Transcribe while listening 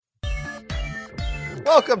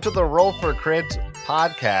Welcome to the Roll for Crit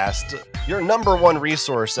podcast, your number one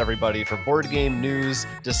resource, everybody, for board game news,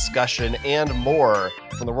 discussion, and more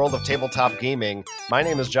from the world of tabletop gaming. My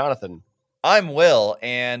name is Jonathan. I'm Will,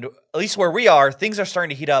 and at least where we are, things are starting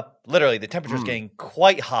to heat up. Literally, the temperature's getting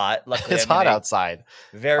quite hot. Luckily, It's hot outside.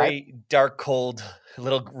 Very dark, cold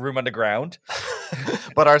little room underground.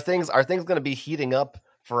 But are things going to be heating up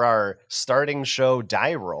for our starting show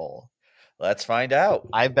die roll? Let's find out.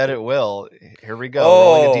 I bet it will. Here we go.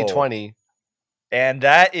 Rolling a d20. And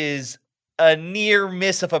that is a near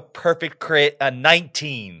miss of a perfect crit, a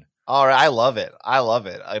 19. All right, I love it.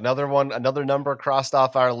 Another one, another number crossed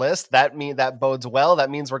off our list. That bodes well. That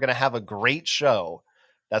means we're going to have a great show.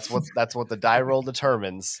 That's what the die roll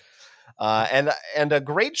determines. And a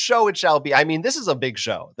great show it shall be. I mean, this is a big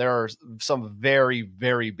show. There are some very,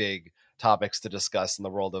 very big topics to discuss in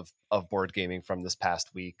the world of board gaming from this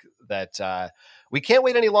past week that we can't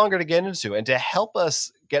wait any longer to get into. And to help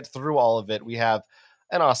us get through all of it, we have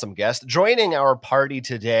an awesome guest. Joining our party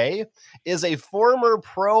today is a former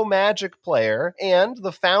pro Magic player and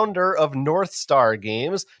the founder of North Star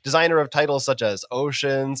Games, designer of titles such as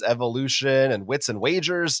Oceans, Evolution, and Wits and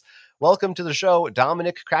Wagers. Welcome to the show,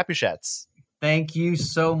 Dominic Crapuchettes. Thank you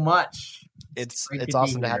so much. It's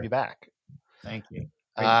awesome to have you back. Thank you.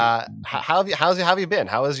 How have you been?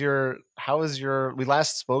 How is your we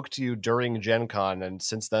last spoke to you during Gen Con, and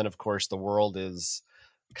since then, of course, the world is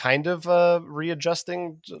kind of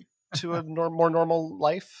readjusting to a more normal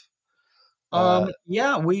life. I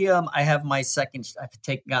have my second.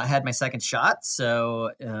 Had my second shot,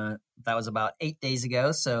 so that was about 8 days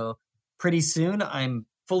ago. So pretty soon, I'm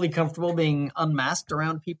fully comfortable being unmasked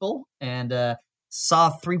around people, and saw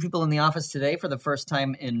 3 people in the office today for the first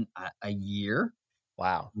time in a year.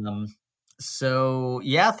 Wow. So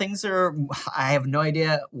yeah, things are. I have no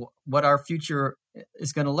idea what our future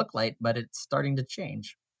is going to look like, but it's starting to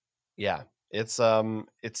change. Yeah, it's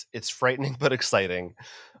frightening but exciting.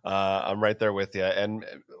 I'm right there with you, and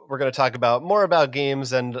we're going to talk more about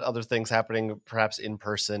games and other things happening, perhaps in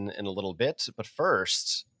person, in a little bit. But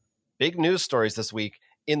first, big news stories this week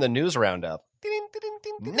in the news roundup.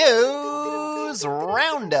 News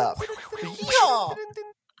roundup. Yeah.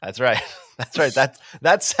 That's right. That's right.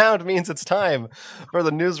 That sound means it's time for the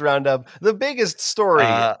news roundup. The biggest story.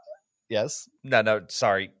 Yes. No.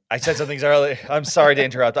 Sorry, I said something earlier. I'm sorry to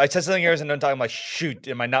interrupt. I said something earlier, and I'm talking about shoot.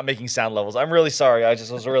 Am I not making sound levels? I'm really sorry. I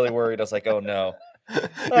just was really worried. I was like, oh no.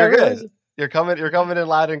 You're good. You're coming in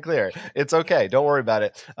loud and clear. It's okay. Don't worry about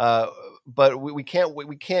it. But we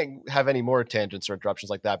can't have any more tangents or interruptions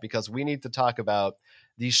like that because we need to talk about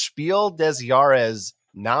the Spiel des Jahres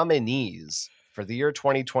nominees for the year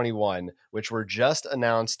 2021, which were just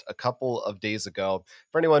announced a couple of days ago.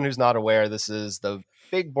 For anyone who's not aware, this is the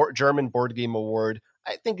big German board game award.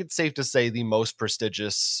 I think it's safe to say the most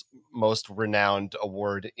prestigious, most renowned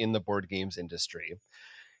award in the board games industry.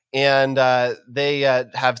 And they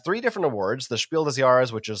have 3 different awards. The Spiel des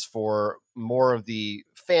Jahres, which is for more of the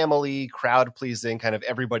family, crowd-pleasing, kind of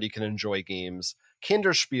everybody can enjoy games.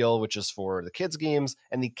 Kinderspiel, which is for the kids' games.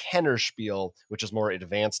 And the Kennerspiel, which is more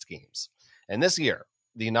advanced games. And this year,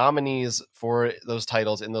 the nominees for those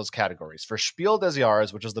titles in those categories, for Spiel des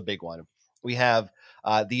Jahres, which is the big one, we have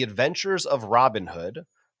The Adventures of Robin Hood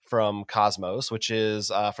from Cosmos, which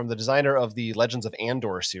is from the designer of the Legends of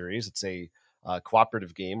Andor series. It's a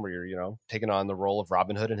cooperative game where you're, taking on the role of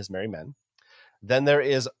Robin Hood and his merry men. Then there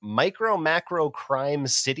is Micro Macro Crime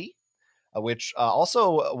City, which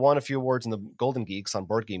also won a few awards in the Golden Geeks on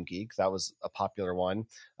Board Game Geek. That was a popular one.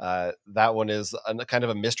 That one is kind of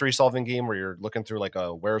a mystery solving game where you're looking through like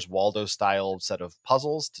a Where's Waldo style set of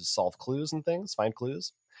puzzles to solve clues and things, find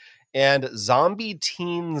clues. And Zombie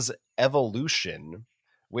Teens Evolution,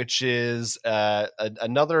 which is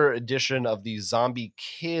another edition of the Zombie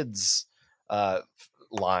Kids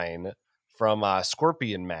line from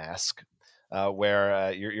Scorpion Mask,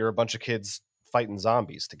 where you're a bunch of kids fighting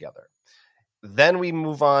zombies together. Then we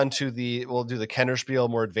move on to we'll do the Kennerspiel,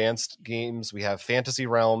 more advanced games. We have Fantasy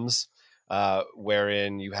Realms,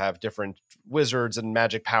 wherein you have different wizards and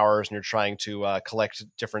magic powers, and you're trying to collect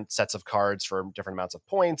different sets of cards for different amounts of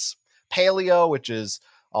points. Paleo, which is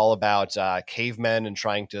all about cavemen and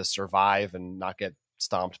trying to survive and not get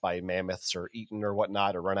stomped by mammoths or eaten or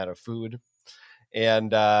whatnot or run out of food.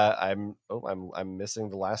 And I'm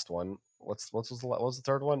missing the last one. What was the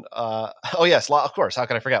third one? Oh yes, of course. How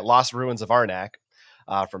can I forget? Lost Ruins of Arnak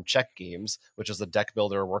from Czech Games, which is a deck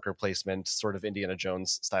builder, worker placement, sort of Indiana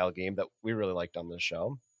Jones style game that we really liked on this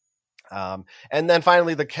show. And then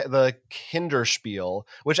finally, the Kinderspiel,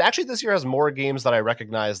 which actually this year has more games that I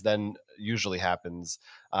recognize than usually happens.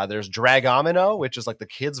 There's Dragomino, which is like the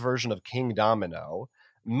kids' version of King Domino.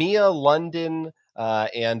 Mia London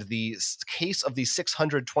and the Case of the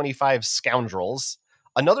 625 Scoundrels.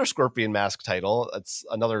 Another Scorpion Mask title. It's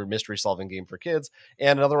another mystery solving game for kids.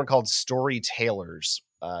 And another one called Storytellers,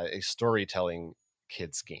 a storytelling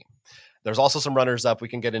kids game. There's also some runners up. We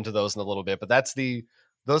can get into those in a little bit, but that's the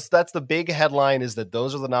big headline, is that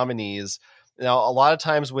those are the nominees. Now, a lot of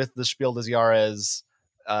times with the Spiel des Jahres,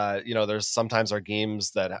 there's sometimes are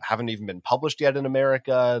games that haven't even been published yet in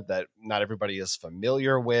America that not everybody is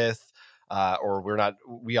familiar with. Or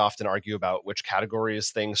we often argue about which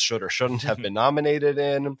categories things should or shouldn't have been nominated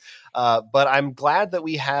in. But I'm glad that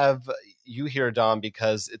we have you here, Dom,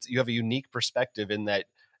 because you have a unique perspective in that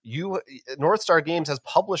North Star Games has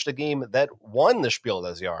published a game that won the Spiel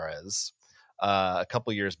des Jahres a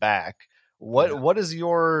couple years back. What are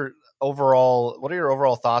your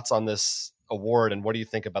overall thoughts on this award, and what do you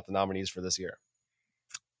think about the nominees for this year?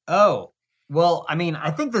 Oh, well, I mean,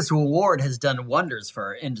 I think this award has done wonders for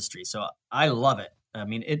our industry, so I love it. I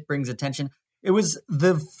mean, it brings attention. It was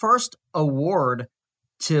the first award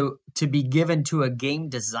to be given to a game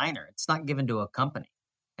designer. It's not given to a company.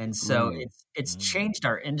 And so it's changed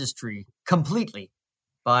our industry completely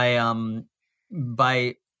by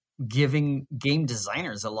giving game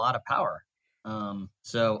designers a lot of power.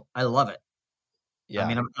 So I love it. Yeah. I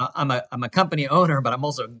mean, I'm a company owner, but I'm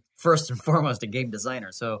also first and foremost a game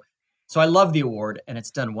designer. So I love the award, and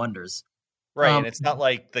it's done wonders. Right, and it's not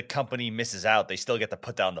like the company misses out; they still get to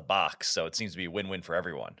put down the box. So it seems to be a win-win for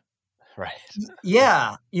everyone. Right.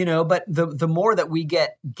 Yeah, but the more that we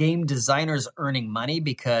get game designers earning money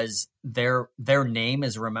because their name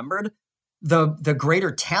is remembered, the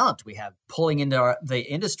greater talent we have pulling into the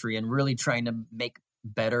industry and really trying to make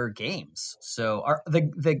better games. So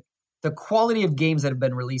the quality of games that have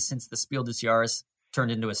been released since the Spiel des Jahres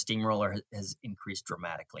turned into a steamroller has increased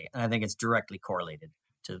dramatically, and I think it's directly correlated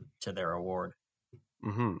to their award.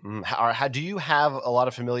 Mm-hmm. Do you have a lot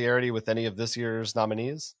of familiarity with any of this year's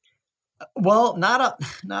nominees? Well, not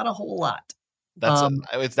a whole lot.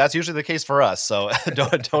 That's usually the case for us, so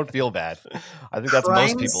don't feel bad. I think that's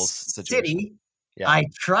most people's situation. City, yeah. I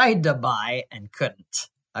tried to buy and couldn't.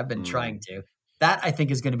 I've been trying to. That I think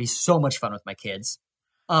is going to be so much fun with my kids.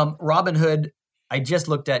 Robin Hood, I just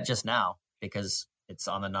looked at just now because it's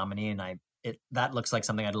on the nominee, and that looks like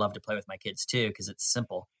something I'd love to play with my kids too because it's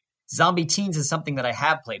simple. Zombie Teens is something that I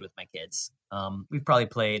have played with my kids. We've probably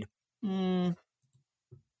played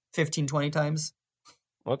 15, 20 times.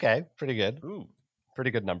 Okay, pretty good. Ooh,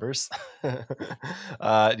 pretty good numbers.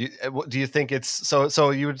 Do you think it's so?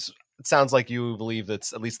 It sounds like you believe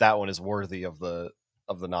that at least that one is worthy of the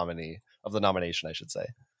nomination, I should say.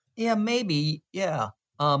 Yeah, maybe. Yeah.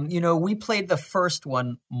 We played the first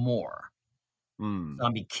one more.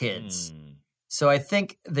 Zombie Kids. So I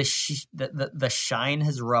think the shine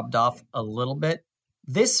has rubbed off a little bit.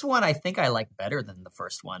 This one I think I like better than the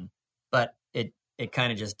first one, but it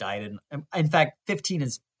kind of just died. In fact, 15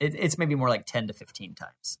 it's maybe more like 10 to 15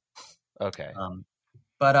 times. Okay.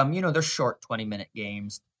 But they're short 20-minute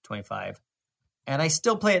games, 25. And I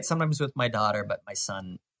still play it sometimes with my daughter, but my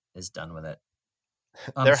son is done with it.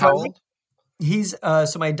 They're how old? He's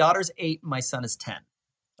so my daughter's 8, my son is 10.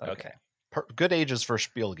 Okay. Good ages for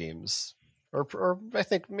Spiel games, or I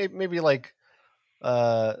think maybe like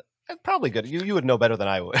probably good. You would know better than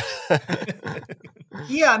I would.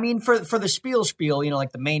 Yeah, I mean for the Spiel,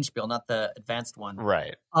 like the main Spiel, not the advanced one.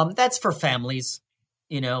 Right. That's for families.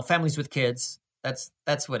 Families with kids. That's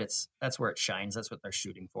where it shines. That's what they're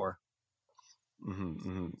shooting for. Mm-hmm,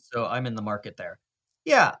 mm-hmm. So I'm in the market there.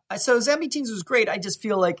 Yeah. So Zombie Teens was great. I just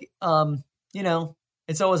feel like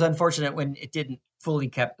it's always unfortunate when it didn't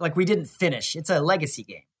fully we didn't finish. It's a legacy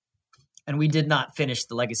game, and we did not finish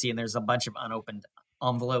the legacy, and there's a bunch of unopened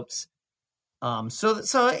envelopes.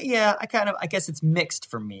 So yeah, I guess it's mixed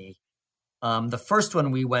for me. The first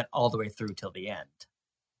one we went all the way through till the end.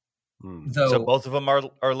 So both of them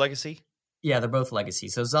are legacy? Yeah, they're both legacy.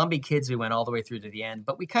 So Zombie Kids, we went all the way through to the end,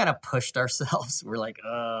 but we kind of pushed ourselves. We're like,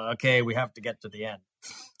 okay, we have to get to the end.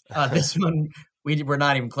 This one, we're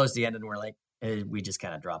not even close to the end, and we're like, we just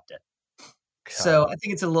kind of dropped it. So I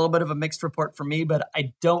think it's a little bit of a mixed report for me, but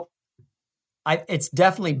it's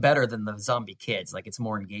definitely better than the Zombie Kids. Like, it's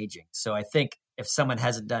more engaging. So I think if someone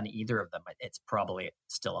hasn't done either of them, it's probably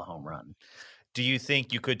still a home run. Do you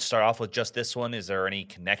think you could start off with just this one? Is there any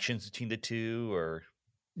connections between the two, or?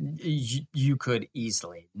 You could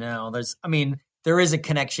easily. No, there is a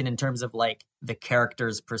connection in terms of like the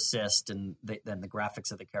characters persist and then the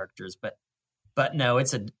graphics of the characters, but But no,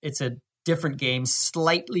 it's a different game,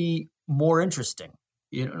 slightly more interesting.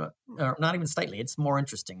 Or not even slightly. It's more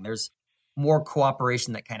interesting. There's more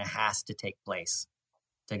cooperation that kind of has to take place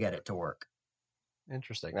to get it to work.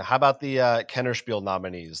 Interesting. Now, how about the Kenner Spiel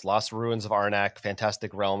nominees? Lost Ruins of Arnak,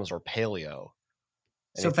 Fantastic Realms, or Paleo?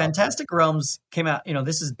 So Fantastic Realms came out,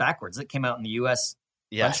 this is backwards. It came out in the US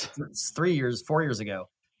yes, 4 years ago.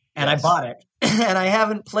 And I bought it and I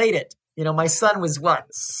haven't played it. My son was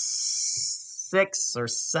what? 6 or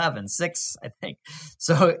 7, 6, I think.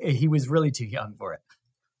 So he was really too young for it.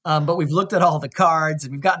 But we've looked at all the cards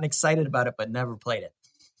and we've gotten excited about it, but never played it.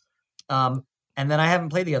 And then I haven't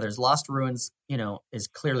played the others. Lost Ruins, is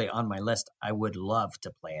clearly on my list. I would love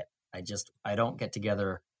to play it. I don't get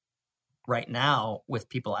together right now with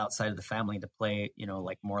people outside of the family to play,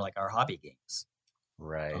 more like our hobby games.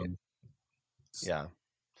 Right. Yeah.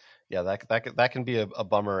 That can be a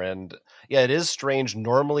bummer. And yeah, it is strange.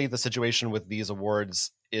 Normally the situation with these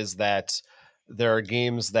awards is that there are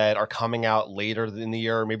games that are coming out later in the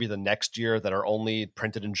year, or maybe the next year, that are only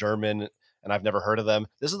printed in German, and I've never heard of them.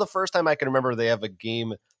 This is the first time I can remember they have a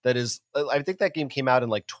game that is, I think that game came out in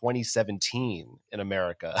like 2017 in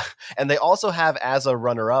America. And they also have, as a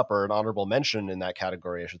runner-up or an honorable mention in that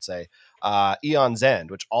category, I should say, Eon's End,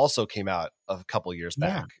 which also came out a couple years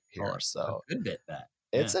back here. So a good bit back.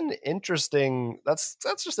 It's an interesting, that's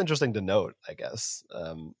just interesting to note, I guess.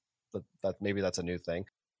 But maybe that's a new thing.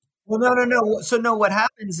 Well, no. So no, what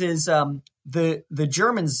happens is the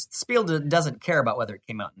Germans, Spiel doesn't care about whether it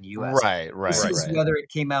came out in the U.S. Right. This is whether it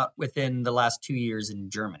came out within the last 2 years in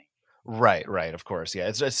Germany. Right. Of course, yeah.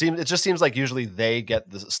 It just seems like usually they get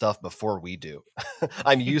the stuff before we do.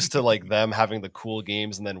 I'm used to like them having the cool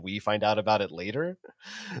games and then we find out about it later.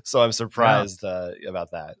 So I'm surprised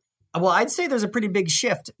about that. Well, I'd say there's a pretty big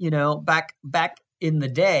shift. Back in the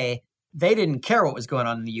day, they didn't care what was going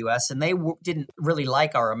on in the U.S. and they didn't really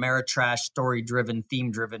like our Ameritrash story-driven,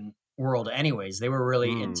 theme-driven world anyways. They were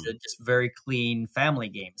really into just very clean family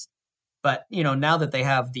games. But, now that they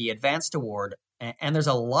have the Advanced Award, and there's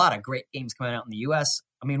a lot of great games coming out in the U.S.,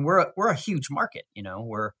 I mean, we're a huge market,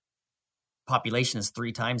 where population is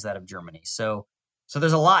 3 times that of Germany. So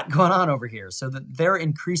there's a lot going on over here. So that they're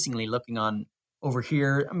increasingly looking on over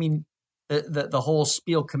here. I mean, the whole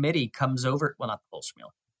Spiel committee comes over, well, not the whole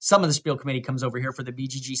Spiel. Some of the Spiel committee comes over here for the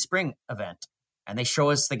BGG Spring event, and they show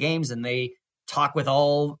us the games and they talk with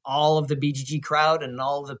all of the BGG crowd and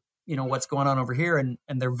all the, what's going on over here. And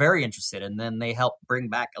they're very interested. And then they help bring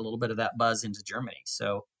back a little bit of that buzz into Germany.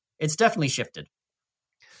 So it's definitely shifted.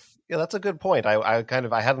 Yeah, that's a good point. I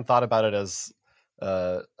hadn't thought about it as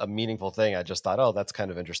a meaningful thing. I just thought, oh, that's kind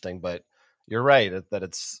of interesting. But you're right that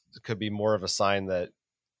it could be more of a sign that,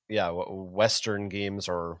 Western games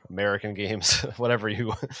or American games, whatever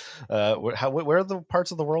you, where are the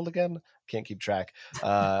parts of the world again? Can't keep track.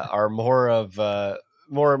 Are more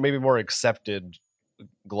accepted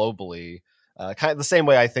globally. Kind of the same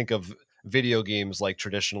way I think of video games, like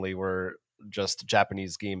traditionally were just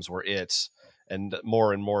Japanese games were it, and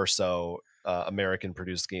more so American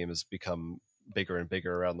produced games become bigger and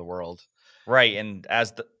bigger around the world. Right. And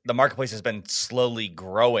as the marketplace has been slowly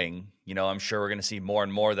growing, I'm sure we're going to see more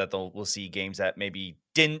and more that we'll see games that maybe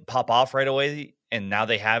didn't pop off right away. And now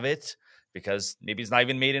they have it because maybe it's not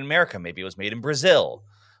even made in America. Maybe it was made in Brazil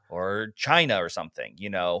or China or something,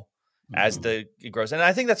 as it grows. And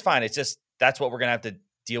I think that's fine. It's just, that's what we're going to have to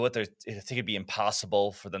deal with. I think it'd be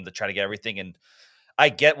impossible for them to try to get everything. And I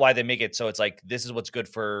get why they make it so it's like, this is what's good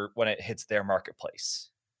for when it hits their marketplace.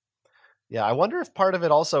 Yeah, I wonder if part of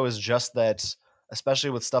it also is just that, especially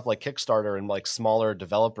with stuff like Kickstarter and like smaller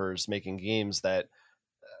developers making games, that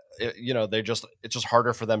it's just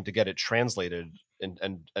harder for them to get it translated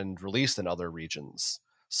and released in other regions.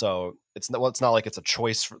 So it's not like it's a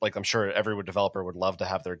choice. Like I'm sure every developer would love to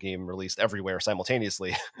have their game released everywhere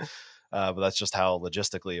simultaneously, but that's just how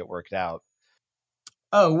logistically it worked out.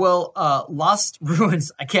 Oh, well, Lost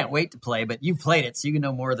Ruins, I can't wait to play, but you've played it, so you can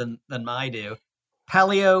know more than I do.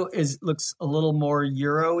 Paleo looks a little more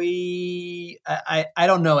Euro-y. I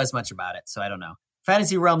don't know as much about it, so I don't know.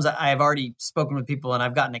 Fantasy Realms, I've already spoken with people, and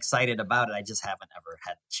I've gotten excited about it. I just haven't ever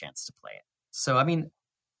had the chance to play it. So, I mean,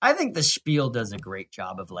 I think the Spiel does a great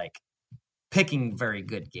job of, like, picking very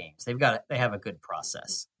good games. They have a good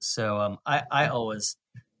process. So I'm always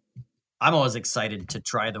excited to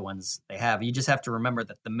try the ones they have. You just have to remember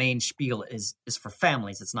that the main Spiel is for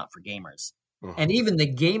families. It's not for gamers. Mm-hmm. And even the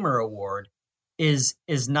Gamer Award is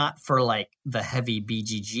not for like the heavy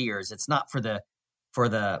BGGers. It's not for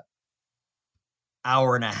the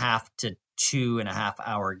hour and a half to 2.5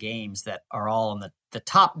 hour games that are all in the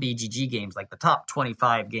top BGG games, like the top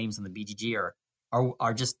 25 games in the BGG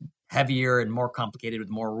are just heavier and more complicated with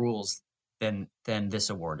more rules than this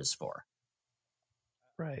award is for.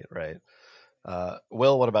 Right.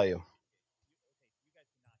 Will, what about you?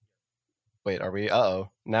 Wait, are we?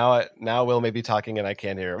 Now Will may be talking and I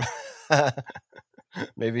can't hear him.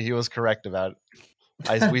 Maybe he was correct about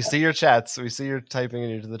it. We see your chats. We see you're typing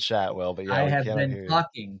into the chat, Will, but yeah, I we have cannot been hear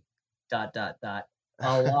talking ...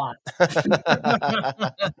 a lot.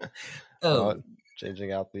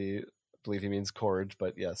 Changing out I believe he means chord,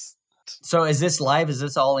 but yes. So is this live? Is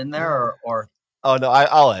this all in there or? Oh no,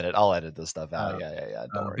 I'll edit this stuff out. Yeah.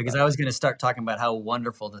 Don't worry. Because I was going to start talking about how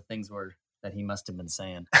wonderful the things were that he must have been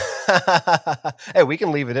saying. Hey, we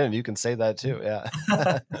can leave it in. You can say that too. Yeah.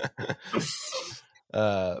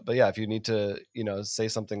 But yeah, if you need to, say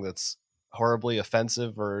something that's horribly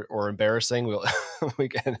offensive or embarrassing, we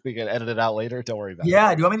can edit it out later. Don't worry about it.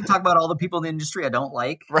 Yeah. Do you want me to talk about all the people in the industry I don't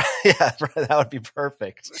like? Right. Yeah. Right, that would be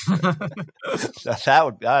perfect.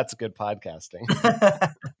 That's good podcasting.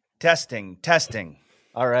 Testing.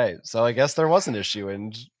 All right. So I guess there was an issue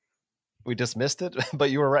and we dismissed it,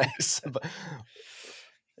 but you were right.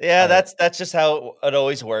 Yeah, that's just how it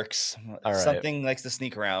always works. All right. Something likes to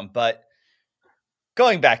sneak around, but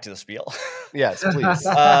going back to the Spiel. Yes, please.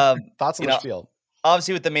 Thoughts on the Spiel?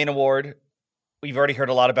 Obviously, with the main award, we've already heard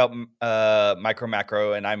a lot about Micro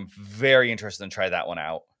Macro, and I'm very interested in try that one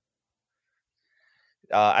out.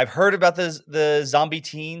 I've heard about the zombie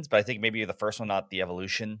teens, but I think maybe the first one, not the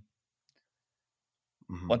evolution.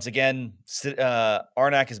 Mm-hmm. Once again,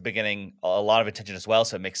 Arnak is beginning a lot of attention as well,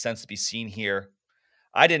 so it makes sense to be seen here.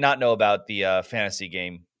 I did not know about the fantasy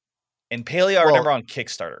game. In Paleo, I remember on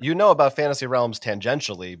Kickstarter. You know about Fantasy Realms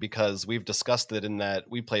tangentially because we've discussed it in that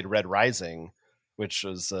we played Red Rising, which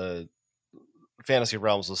was Fantasy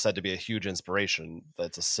Realms was said to be a huge inspiration.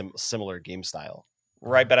 That's a similar game style.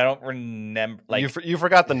 Right, but I don't remember. You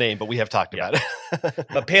forgot the name, but we have talked about it.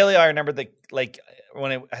 But Paleo, I remember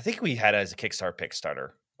I think we had it as a Kickstarter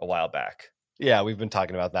a while back. Yeah, we've been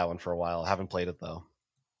talking about that one for a while. Haven't played it though.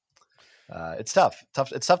 It's tough.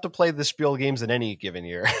 It's tough to play the Spiel games in any given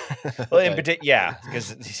year. Well, in particular, yeah,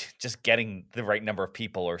 because just getting the right number of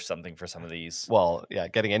people or something for some of these. Well, yeah,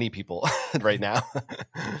 getting any people right now.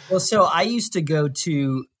 Well, so I used to go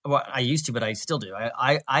to. Well, I used to, but I still do.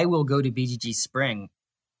 I will go to BGG Spring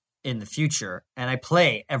in the future, and I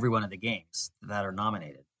play every one of the games that are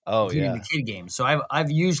nominated. Including the kid games. So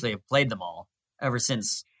I've usually played them all ever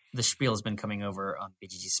since the Spiel has been coming over on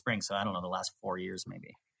BGG Spring. So I don't know, the last 4 years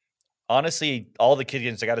maybe. Honestly, all the kid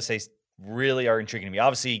games, I got to say, really are intriguing to me.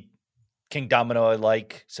 Obviously, King Domino I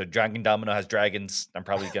like. So Dragon Domino has dragons. I'm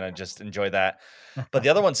probably going to just enjoy that. But the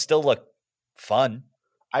other ones still look fun.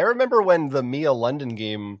 I remember when the Mia London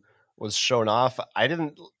game was shown off.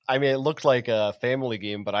 It looked like a family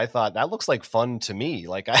game, but I thought that looks like fun to me.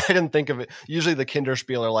 Like I didn't think of it. Usually the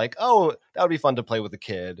Kinderspiel are like, oh, that would be fun to play with a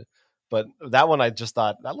kid. But that one, I just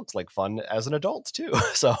thought that looks like fun as an adult too.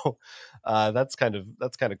 So that's kind of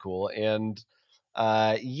cool. And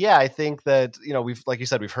I think that we've, like you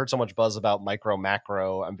said, we've heard so much buzz about Micro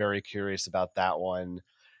Macro. I'm very curious about that one,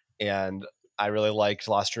 and I really liked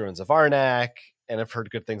Lost Ruins of Arnak, and I've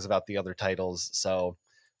heard good things about the other titles. So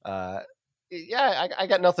I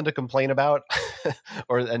got nothing to complain about,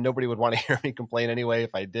 and nobody would want to hear me complain anyway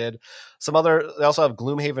if I did. They also have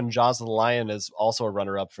Gloomhaven Jaws of the Lion as also a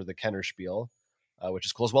runner-up for the Kenner Spiel, which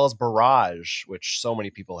is cool, as well as Barrage, which so many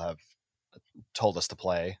people have told us to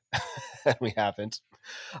play, and we haven't.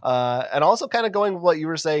 And also kind of going with what you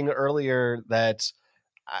were saying earlier, that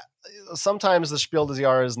sometimes the Spiel des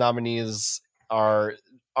Jahres nominees are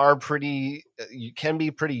pretty, can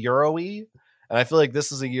be pretty Euro-y. And I feel like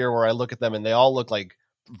this is a year where I look at them and they all look like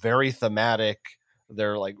very thematic.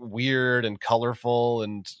 They're like weird and colorful,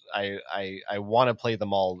 and I want to play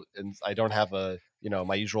them all. And I don't have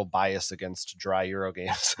my usual bias against dry Euro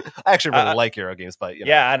games. I actually really like Euro games, but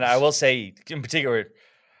yeah, and I will say in particular,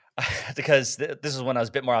 because this is when I was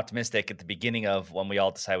a bit more optimistic at the beginning of when we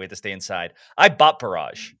all decided we had to stay inside. I bought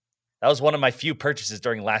Barrage. That was one of my few purchases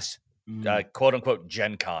during last quote unquote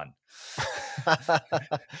Gen Con.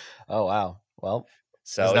 Oh wow. Well,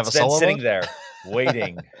 so it's been sitting there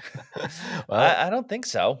waiting. Well, I don't think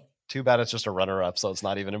so. Too bad it's just a runner-up, so it's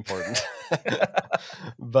not even important.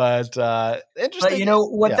 But interesting. But you know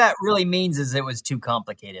what that really means is it was too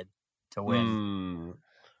complicated to win.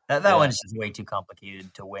 That one's just way too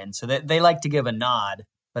complicated to win. So they like to give a nod,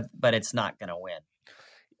 but it's not going to win.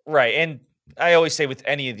 Right, and I always say with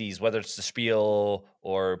any of these, whether it's the Spiel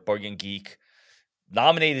or Board Game Geek,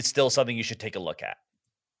 nominated is still something you should take a look at.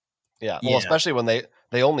 Yeah, well, especially when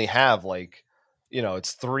they only have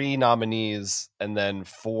it's 3 nominees and then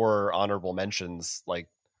 4 honorable mentions. Like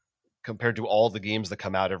compared to all the games that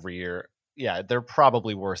come out every year, yeah, they're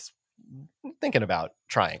probably worth thinking about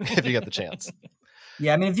trying if you get the chance.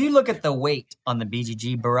 Yeah, I mean, if you look at the weight on the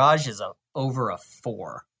BGG, Barrage is over a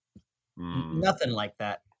 4. Nothing like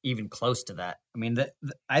that, even close to that. I mean,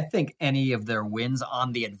 I think any of their wins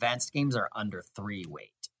on the advanced games are under 3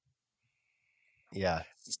 weight. Yeah.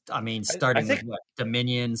 I mean, starting with what?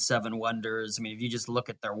 Dominion, Seven Wonders. I mean, if you just look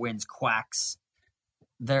at their wins, Quacks,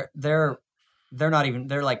 they're not even,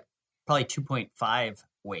 they're like probably 2.5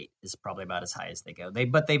 weight is probably about as high as they go.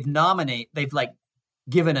 They've like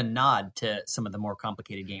given a nod to some of the more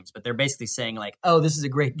complicated games, but they're basically saying like, oh, this is a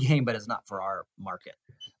great game, but it's not for our market.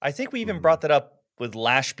 I think we even brought that up with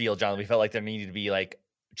last Spiel, John. We felt like there needed to be like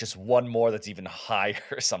just one more that's even higher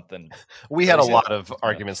or something. We had a lot of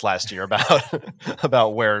arguments last year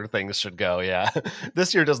about where things should go. Yeah.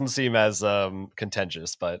 This year doesn't seem as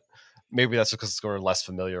contentious, but maybe that's because we're less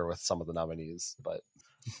familiar with some of the nominees, but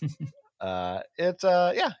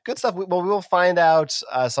good stuff. We will find out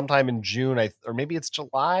sometime in June, or maybe it's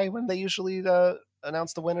July when they usually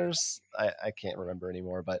announce the winners. I can't remember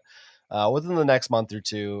anymore, but within the next month or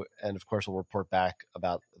two. And of course we'll report back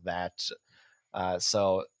about that.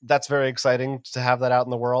 So that's very exciting to have that out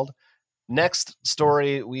in the world. Next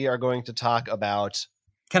story, we are going to talk about.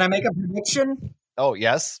 Can I make a prediction? Oh,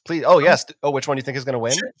 yes, please. Oh, yes. Oh, which one do you think is going to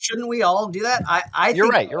win? Shouldn't we all do that? I You're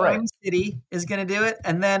think right. Crime City is going to do it.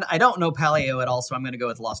 And then I don't know Paleo at all, so I'm going to go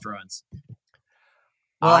with Lost Ruins.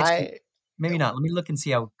 Well, actually, maybe not. Let me look and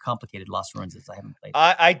see how complicated Lost Ruins is. I haven't played.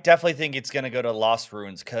 I definitely think it's going to go to Lost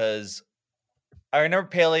Ruins because I remember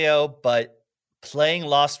Paleo, but playing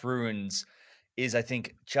Lost Ruins is, I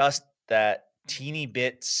think, just that teeny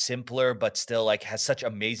bit simpler, but still like has such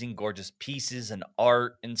amazing, gorgeous pieces and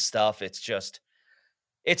art and stuff.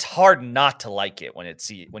 It's hard not to like it when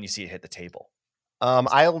you see it hit the table.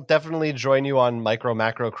 I'll definitely join you on Micro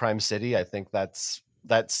Macro Crime City. I think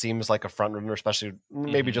that seems like a front runner, especially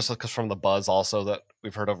maybe just because from the buzz also that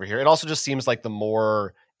we've heard over here. It also just seems like the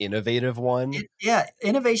more innovative one.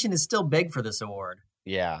 Innovation is still big for this award.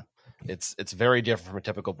 Yeah. It's very different from a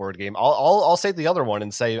typical board game. I'll say the other one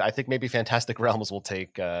and say I think maybe Fantastic Realms will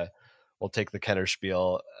take the Kenner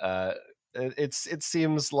Spiel. It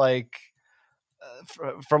seems like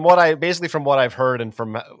from what I've heard and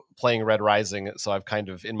from playing Red Rising, so I've kind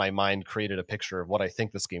of in my mind created a picture of what I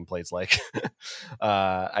think this game plays like.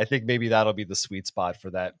 I think maybe that'll be the sweet spot for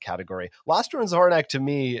that category. Lost Ruins of Arnak to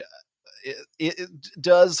me, it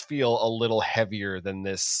does feel a little heavier than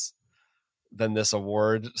this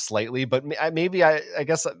award slightly, but maybe I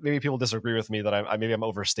guess maybe people disagree with me that I'm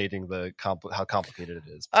overstating how complicated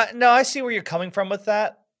it is. No, I see where you're coming from with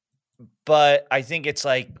that, but I think it's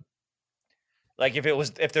like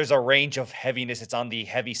if there's a range of heaviness, it's on the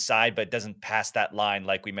heavy side, but it doesn't pass that line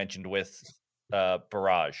like we mentioned with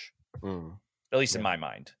Barrage, at least in my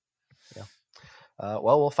mind. Yeah.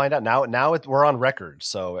 Well, we'll find out now. We're on record,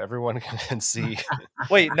 so everyone can see.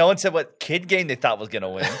 Wait, no one said what kid game they thought was going to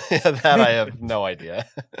win. That I have no idea.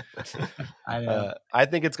 I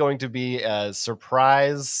think it's going to be a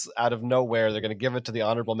surprise out of nowhere. They're going to give it to the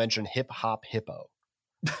honorable mention Hip Hop Hippo.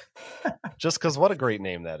 Just because what a great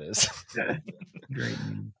name that is. Great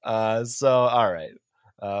name. So all right.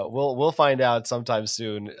 We'll find out sometime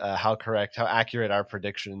soon how accurate our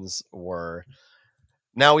predictions were.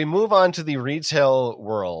 Now we move on to the retail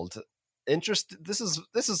world. This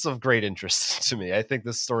is of great interest to me. I think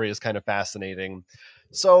this story is kind of fascinating.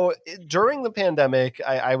 So during the pandemic,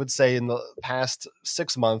 I would say in the past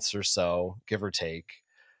 6 months or so, give or take,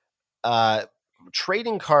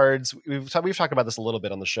 trading cards, we've talked about this a little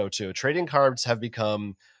bit on the show too. Trading cards have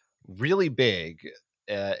become really big,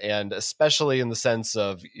 and especially in the sense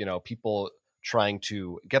of, people trying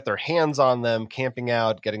to get their hands on them, camping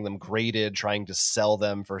out, getting them graded, trying to sell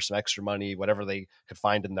them for some extra money, whatever they could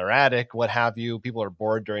find in their attic, what have you. People are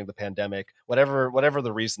bored during the pandemic, whatever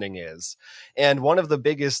the reasoning is. And one of the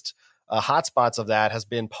biggest hotspots of that has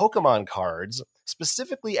been Pokemon cards,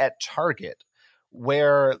 specifically at Target,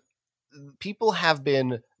 where people have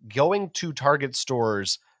been going to Target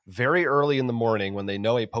stores very early in the morning when they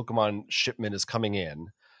know a Pokemon shipment is coming in,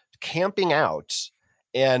 camping out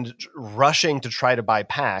and rushing to try to buy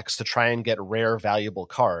packs to try and get rare, valuable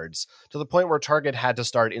cards, to the point where Target had to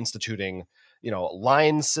start instituting,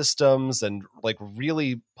 line systems and like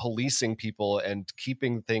really policing people and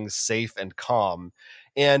keeping things safe and calm.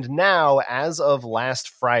 And now, as of last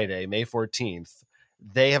Friday, May 14th,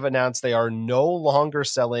 they have announced they are no longer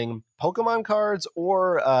selling Pokemon cards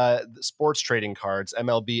or sports trading cards,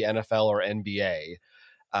 MLB, NFL, or NBA,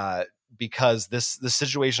 because this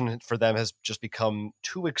situation for them has just become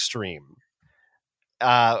too extreme.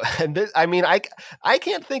 And this, I mean, I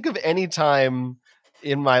can't think of any time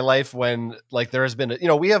in my life when like there has been,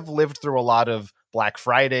 we have lived through a lot of Black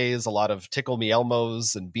Fridays, a lot of Tickle Me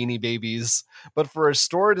Elmos and Beanie Babies, but for a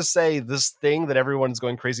store to say this thing that everyone's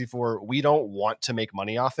going crazy for, we don't want to make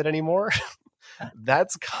money off it anymore.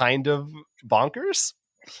 That's kind of bonkers.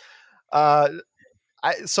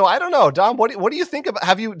 So I don't know, Dom. What do you think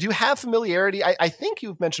about? Do you have familiarity? I think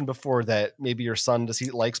you've mentioned before that maybe your son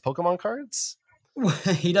likes Pokemon cards.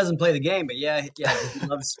 He doesn't play the game, but yeah, he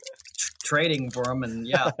loves trading for them, and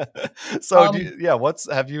yeah. So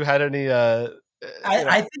have you had any?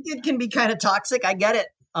 I think it can be kind of toxic. I get it.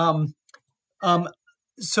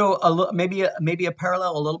 So maybe a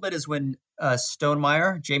parallel a little bit is when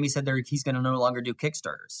Stonemeyer, Jamie said he's going to no longer do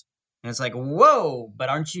Kickstarters. And it's like, whoa, but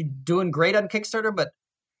aren't you doing great on Kickstarter? But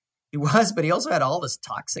he was, but he also had all this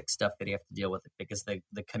toxic stuff that he have to deal with, because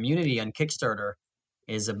the community on Kickstarter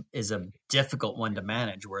is a difficult one to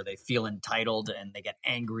manage, where they feel entitled and they get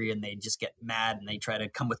angry and they just get mad and they try to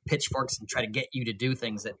come with pitchforks and try to get you to do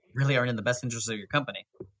things that really aren't in the best interest of your company.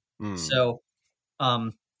 So I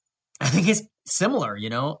think it's similar,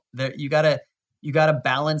 that you gotta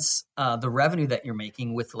balance the revenue that you're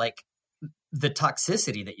making with like the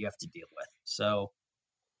toxicity that you have to deal with. So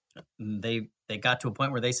they got to a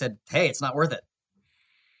point where they said, hey, it's not worth it.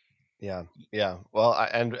 Yeah. Well,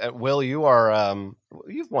 and Will, you are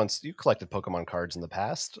you've collected Pokemon cards in the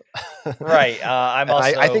past, right? I'm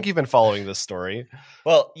also. I think you've been following this story.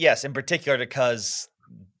 Well, yes, in particular because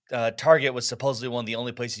Target was supposedly one of the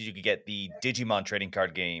only places you could get the Digimon trading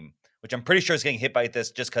card game, which I'm pretty sure is getting hit by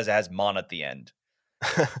this just because it has Mon at the end.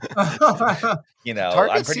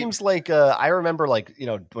 Target seems like I remember, like,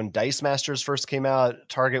 when Dice Masters first came out,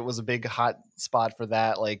 Target was a big hot spot for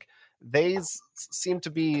that. Like, they seem to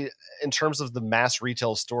be, in terms of the mass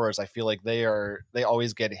retail stores, I feel like they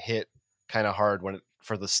always get hit kind of hard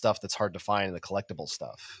for the stuff that's hard to find, the collectible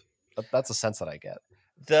stuff. That's a sense that I get.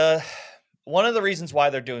 One of the reasons why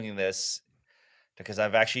they're doing this, because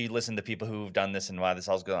I've actually listened to people who've done this and why this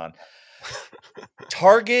all's going on.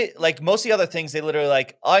 Target, like most of the other things, they literally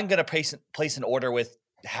like, I'm going to place an order with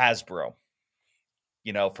Hasbro,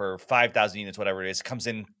 for 5,000 units, whatever it is. Comes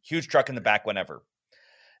in, huge truck in the back, whenever.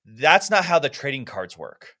 That's not how the trading cards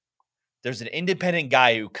work. There's an independent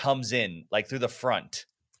guy who comes in, like through the front,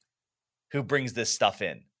 who brings this stuff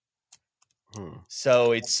in.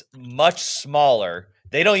 So it's much smaller.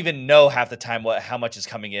 They don't even know half the time how much is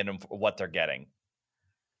coming in and what they're getting.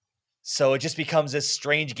 So it just becomes this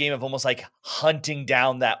strange game of almost like hunting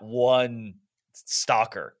down that one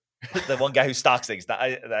stalker, the one guy who stocks things.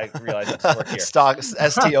 I realize it's work here. Stocks,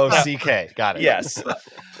 STOCK. Got it. Yes.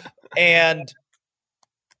 And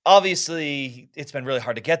obviously, it's been really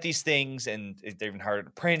hard to get these things, and they're even harder to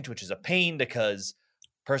print, which is a pain because,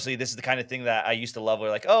 personally, this is the kind of thing that I used to love. Where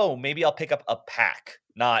like, oh, maybe I'll pick up a pack,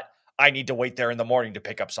 not I need to wait there in the morning to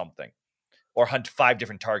pick up something or hunt 5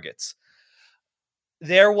 different targets.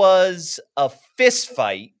 There was a fist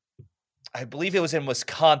fight. I believe it was in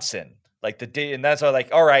Wisconsin. Like the day, and that's why, like,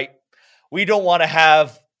 all right, we don't want to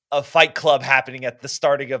have a fight club happening at the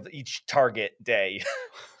starting of each target day.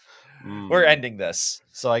 We're ending this.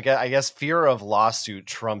 So I guess fear of lawsuit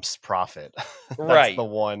trumps profit. That's right. The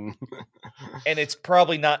one. And it's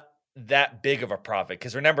probably not that big of a profit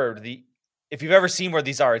because remember, if you've ever seen where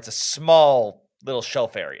these are, it's a small little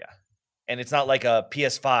shelf area. And it's not like a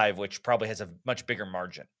PS5, which probably has a much bigger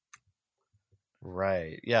margin.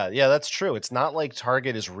 Right. Yeah, that's true. It's not like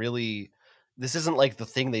Target is really... This isn't like the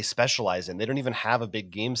thing they specialize in. They don't even have a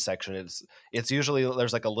big game section. It's usually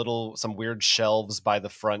there's like some weird shelves by the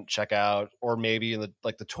front checkout, or maybe in the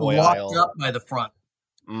toy aisle. Locked up by the front.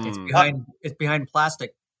 It's behind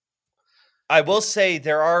plastic. I will say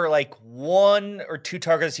there are like 1 or 2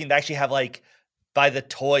 Targets I've seen that actually have like by the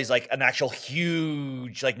toys, like an actual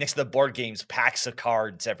huge, like next to the board games, packs of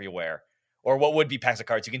cards everywhere, or what would be packs of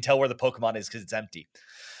cards. You can tell where the Pokemon is because it's empty.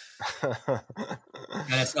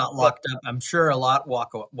 And it's not locked up. I'm sure a lot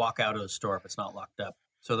walk out of the store if it's not locked up.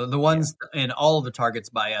 So the ones in all of the Targets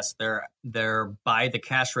by us, they're by the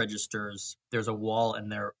cash registers. There's a wall,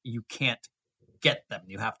 and you can't get them.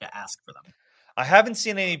 You have to ask for them. I haven't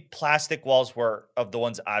seen any plastic walls of the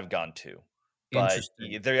ones I've gone to, but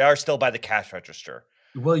they are still by the cash register.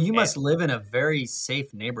 Well, you must live in a very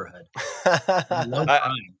safe neighborhood.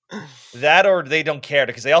 That or they don't care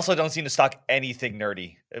because they also don't seem to stock anything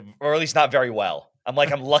nerdy, or at least not very well. I'm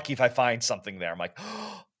lucky if I find something there. I'm like,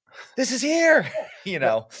 oh, this is here,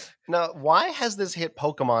 Now, why has this hit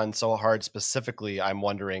Pokemon so hard specifically? I'm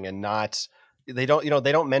wondering, and not they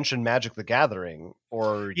don't mention Magic the Gathering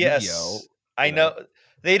or Yes, Yu-Gi-Oh. I know.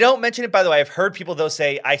 They don't mention it, by the way. I've heard people, though,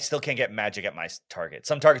 say, I still can't get Magic at my Target.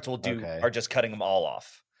 Some Targets are just cutting them all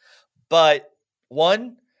off. But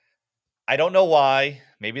one, I don't know why.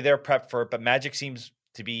 Maybe they're prepped for it, but Magic seems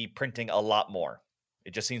to be printing a lot more.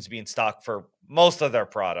 It just seems to be in stock for most of their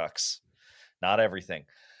products, not everything.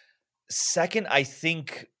 Second, I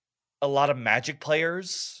think a lot of Magic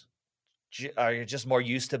players are just more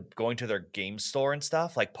used to going to their game store and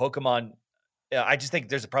stuff. Like Pokemon, I just think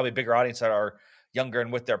there's probably a bigger audience that are younger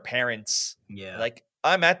and with their parents. Yeah. Like,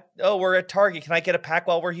 we're at Target. Can I get a pack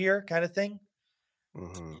while we're here? Kind of thing.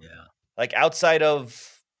 Mm-hmm. Yeah. Like outside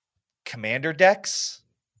of Commander decks,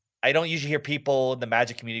 I don't usually hear people in the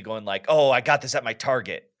Magic community going like, oh, I got this at my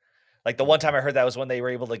Target. Like the one time I heard that was when they were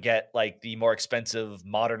able to get like the more expensive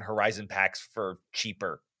Modern Horizon packs for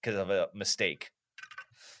cheaper because of a mistake.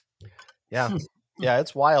 Yeah. Yeah,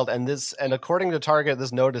 it's wild. And according to Target,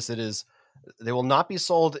 this notice, they will not be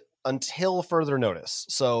sold until further notice.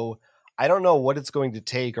 So I don't know what it's going to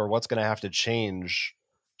take or what's going to have to change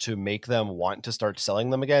to make them want to start selling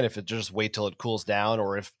them again. If it just wait till it cools down,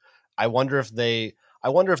 or if I wonder if the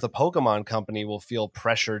Pokemon company will feel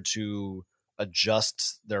pressured to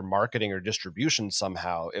adjust their marketing or distribution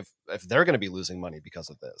somehow if they're going to be losing money because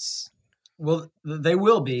of this. Well, they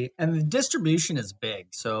will be, and the distribution is big.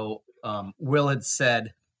 So Will had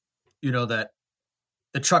said, that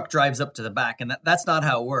the truck drives up to the back, and that's not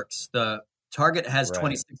how it works. The Target has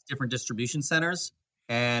 26 different distribution centers,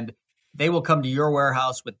 and they will come to your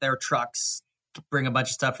warehouse with their trucks, bring a bunch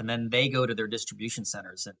of stuff, and then they go to their distribution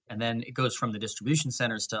centers, and then it goes from the distribution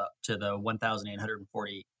centers to the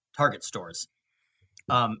 1,840 Target stores.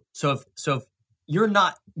 So if you're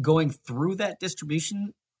not going through that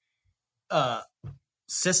distribution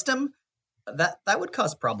system, that would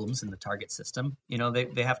cause problems in the Target system.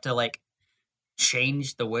 They have to like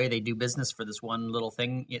change the way they do business for this one little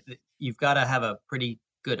thing. You've got to have a pretty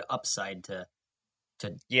good upside to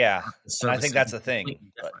yeah. And I think that's the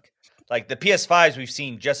thing. Like the PS5s, we've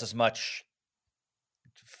seen just as much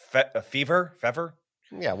fever.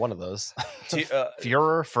 Yeah, one of those.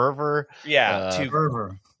 Fervor. Yeah,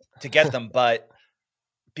 to get them, but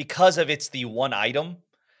because of it's the one item,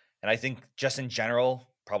 and I think just in general,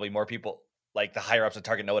 probably more people like the higher ups at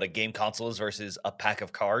Target know what a game console is versus a pack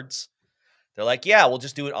of cards. They're like, yeah, we'll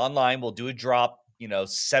just do it online. We'll do a drop,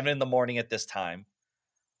 7 a.m. at this time,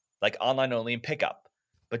 like online only and pick up.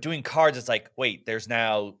 But doing cards, it's like, wait, there's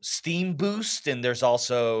now Steam Boost and there's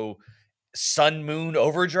also Sun Moon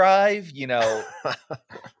Overdrive.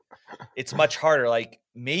 It's much harder. Like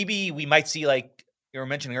maybe we might see, like you were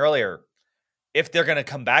mentioning earlier, if they're going to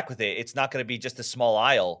come back with it, it's not going to be just a small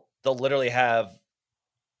aisle. They'll literally have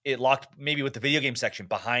it locked maybe with the video game section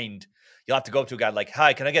behind. You'll have to go up to a guy like,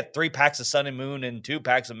 hi, can I get 3 packs of Sun and Moon and 2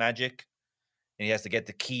 packs of Magic? And he has to get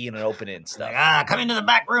the key and open it and stuff. Like, come into the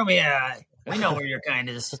back room here. We know where your kind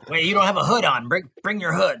is. Wait, you don't have a hood on. Bring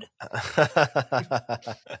your hood.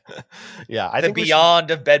 Yeah, I think Beyond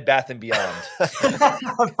of Bed Bath & Beyond.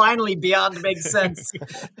 Finally, Beyond makes sense.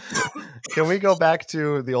 Can we go back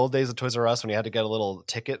to the old days of Toys R Us when you had to get a little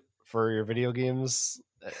ticket for your video games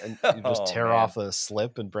and you just tear off a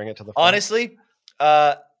slip and bring it to the front? Honestly,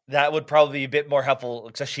 that would probably be a bit more helpful,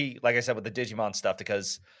 especially, like I said, with the Digimon stuff,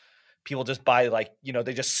 because people just buy,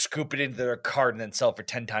 they just scoop it into their cart and then sell it for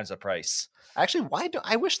 10 times the price. Actually,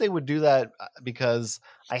 I wish they would do that, because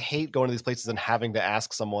I hate going to these places and having to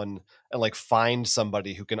ask someone and find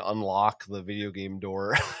somebody who can unlock the video game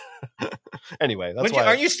door. Anyway, that's why.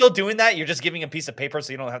 Aren't you still doing that? You're just giving a piece of paper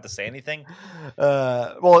so you don't have to say anything?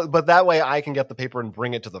 Well, but that way I can get the paper and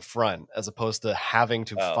bring it to the front as opposed to having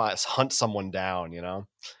to hunt someone down,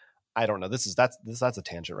 I don't know. That's a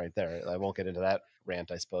tangent right there. I won't get into that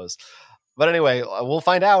rant, I suppose. But anyway, we'll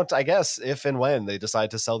find out, I guess, if and when they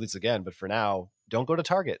decide to sell these again. But for now, don't go to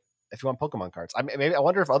Target if you want Pokemon cards. I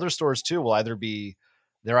wonder if other stores too will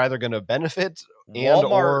they're either going to benefit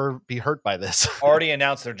or be hurt by this. Already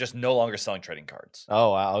announced they're just no longer selling trading cards.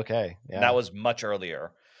 Oh, wow. Okay. Yeah. And that was much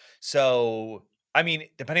earlier. So,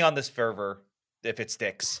 depending on this fervor, if it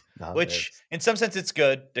sticks, which in some sense it's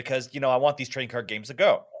good because, I want these trading card games to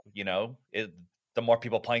go. The more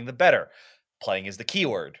people playing, the better. Playing is the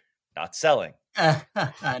keyword, not selling.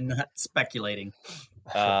 I'm not speculating.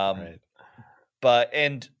 Right.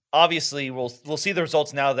 And obviously we'll see the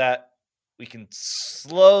results now that we can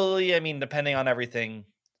slowly, depending on everything,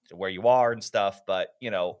 where you are and stuff, but,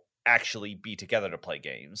 actually be together to play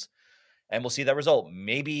games. And we'll see that result.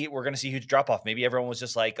 Maybe we're going to see a huge drop off. Maybe everyone was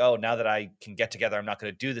just like, oh, now that I can get together, I'm not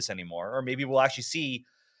going to do this anymore. Or maybe we'll actually see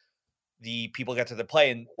the people get to the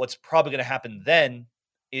play. And what's probably going to happen then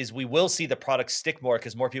is we will see the product stick more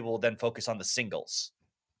because more people will then focus on the singles.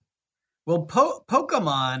 Well,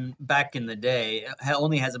 Pokemon back in the day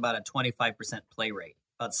only has about a 25% play rate.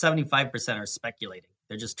 About 75% are speculating.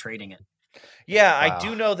 They're just trading it. Yeah, Wow. I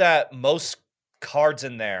do know that most cards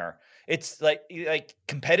in there, it's like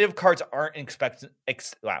competitive cards aren't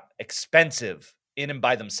expensive in and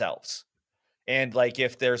by themselves. And like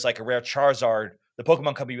if there's like a rare Charizard, the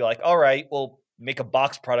Pokemon company will be like, all right, we'll make a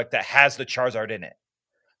box product that has the Charizard in it.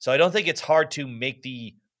 So I don't think it's hard to make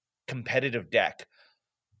the competitive deck.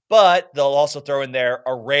 But they'll also throw in there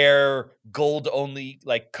a rare gold only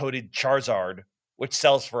like coated Charizard, which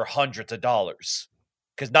sells for hundreds of dollars.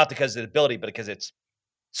 Not because of the ability, but because it's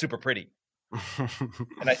super pretty.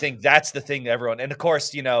 And I think that's the thing that everyone, and of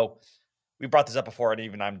course, we brought this up before, and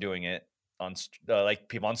even I'm doing it on like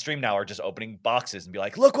people on stream now are just opening boxes and be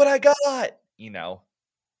like, look what I got,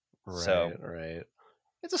 Right.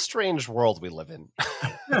 It's a strange world we live in.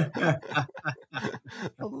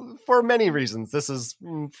 For many reasons. This is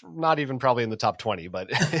not even probably in the top 20, but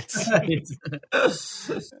it's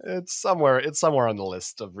somewhere on the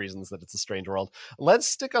list of reasons that it's a strange world. Let's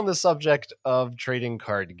stick on the subject of trading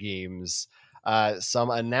card games.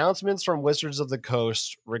 Some announcements from Wizards of the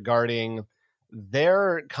Coast regarding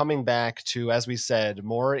their coming back to, as we said,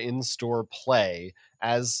 more in-store play,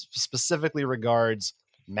 as specifically regards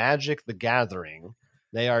Magic the Gathering.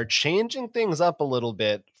 They are changing things up a little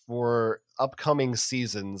bit for upcoming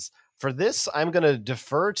seasons. For this, I'm going to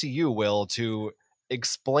defer to you, Will, to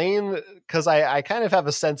explain, because I kind of have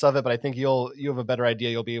a sense of it, but I think you have a better idea.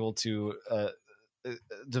 You'll be able to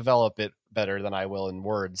develop it better than I will in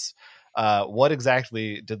words. What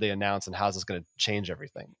exactly did they announce, and how is this going to change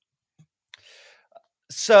everything?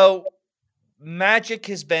 So Magic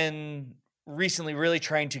has been recently really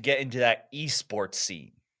trying to get into that esports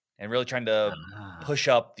scene and really trying to push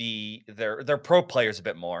up their pro players a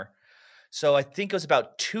bit more. So I think it was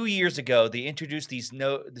about 2 years ago they introduced this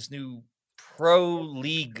new pro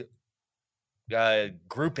league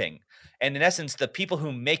grouping, and in essence, the people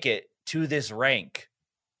who make it to this rank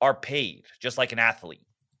are paid just like an athlete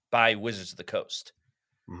by Wizards of the Coast.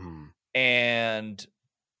 Mm-hmm. And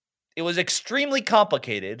it was extremely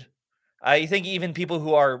complicated. I think even people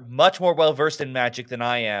who are much more well versed in Magic than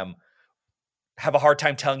I am have a hard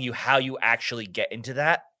time telling you how you actually get into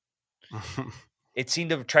that. It seemed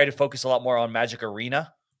to try to focus a lot more on Magic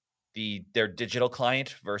Arena, their digital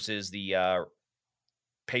client, versus the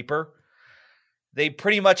paper. They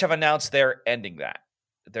pretty much have announced they're ending that.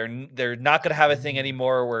 They're not going to have a thing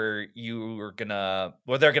anymore where they're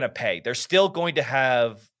going to pay. They're still going to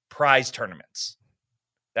have prize tournaments.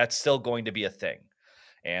 That's still going to be a thing.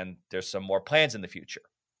 And there's some more plans in the future.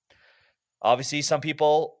 Obviously, some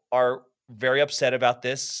people are very upset about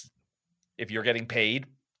this. If you're getting paid,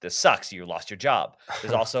 this sucks. You lost your job.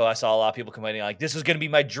 There's also, I saw a lot of people complaining like, this was going to be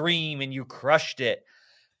my dream and you crushed it,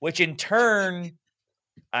 which in turn,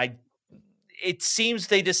 it seems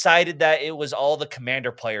they decided that it was all the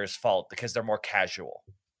Commander players' fault because they're more casual.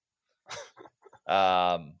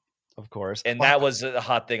 Of course. And that was a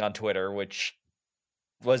hot thing on Twitter, which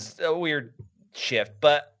was a weird shift.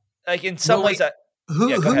 But like in some ways,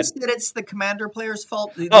 who said it's the Commander player's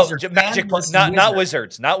fault? Magic, not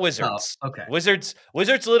Wizards, not Wizards. Oh, okay. Wizards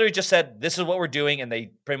literally just said, this is what we're doing, and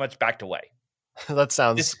they pretty much backed away. That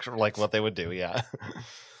sounds like what they would do, yeah.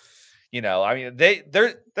 I mean,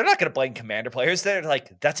 they're not going to blame Commander players. They're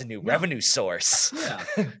like, that's a new revenue source.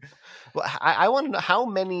 Yeah. Well, I want to know how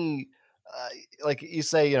many, like you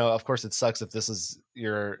say, of course it sucks if this is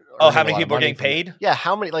your. How many people are getting paid? Yeah,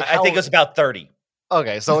 how many? Like, I think it was about 30.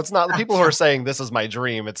 Okay, so it's not the people who are saying this is my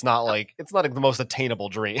dream. It's not like the most attainable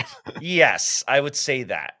dream. Yes, I would say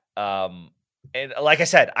that. And like I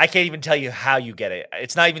said, I can't even tell you how you get it.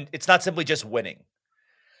 It's not simply just winning.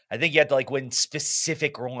 I think you have to like win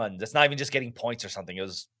specific runs. It's not even just getting points or something. It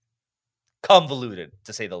was convoluted,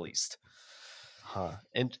 to say the least. Huh.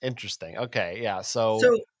 Interesting. Okay. Yeah. So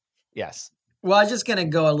yes. Well, I was just going to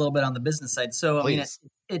go a little bit on the business side. So, Please. I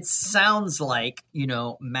mean, it sounds like,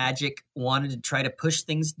 Magic wanted to try to push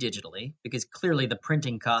things digitally because clearly the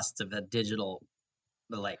printing costs of a digital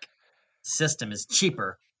system is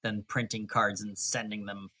cheaper than printing cards and sending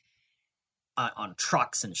them on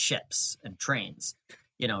trucks and ships and trains.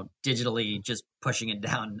 Digitally just pushing it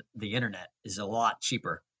down the internet is a lot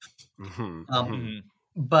cheaper. Mm-hmm.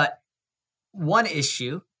 But one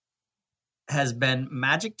issue has been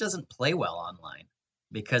Magic doesn't play well online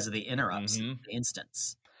because of the interrupts in the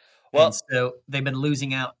instance. Well, and so they've been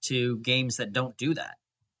losing out to games that don't do that.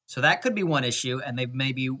 So that could be one issue, and they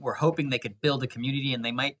maybe were hoping they could build a community, and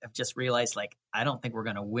they might have just realized, I don't think we're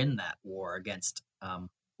going to win that war against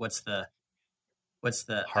what's the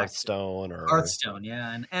Hearthstone Hearthstone,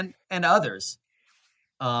 yeah, and others.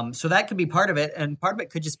 So that could be part of it. And part of it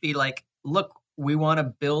could just be like, look, we want to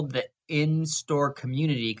build the in-store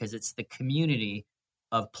community because it's the community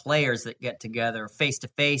of players that get together face to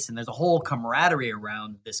face. And there's a whole camaraderie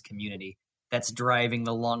around this community that's driving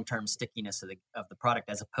the long-term stickiness of the product,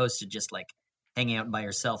 as opposed to just like hanging out by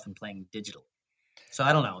yourself and playing digitally. So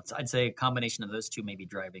I don't know. I'd say a combination of those two may be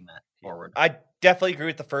driving that forward. I definitely agree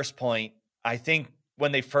with the first point. I think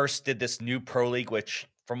when they first did this new Pro League, which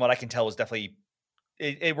from what I can tell was definitely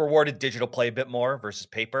it rewarded digital play a bit more versus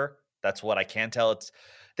paper. That's what I can tell.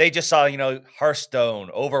 They just saw, Hearthstone,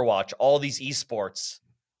 Overwatch, all these esports.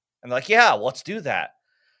 And they're like, yeah, let's do that.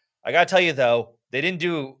 I got to tell you, though, they didn't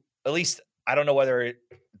do, at least, I don't know whether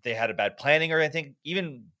they had a bad planning or anything.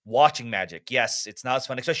 Even watching Magic, yes, it's not as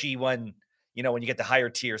fun, especially when you get the higher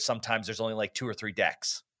tiers, sometimes there's only like 2 or 3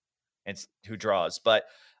 decks and who draws. But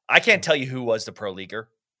I can't tell you who was the pro leaguer.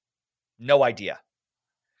 No idea.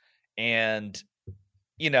 And,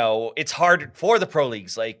 it's hard for the pro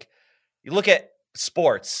leagues. Like, you look at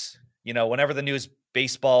sports, whenever the news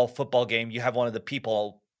baseball, football game, you have one of the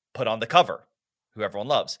people put on the cover who everyone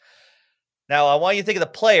loves. Now, I want you to think of the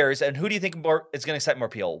players, and who do you think is going to excite more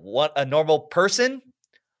people? A normal person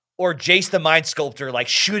or Jace the Mind Sculptor, like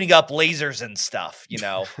shooting up lasers and stuff,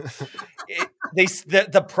 the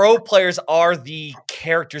pro players are the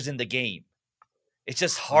characters in the game. It's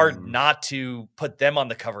just hard not to put them on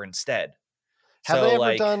the cover instead. Have they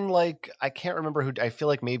ever done I can't remember who, I feel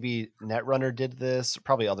like maybe Netrunner did this.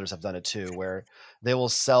 Probably others have done it too, where they will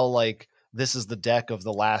sell this is the deck of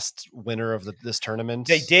the last winner of this tournament.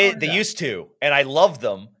 They did. They used to. And I loved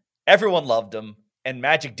them. Everyone loved them. And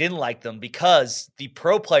Magic didn't like them because the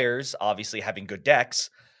pro players, obviously having good decks,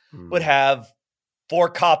 would have 4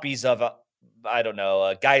 copies of a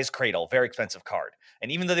Gaia's Cradle, very expensive card.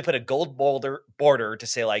 And even though they put a gold border to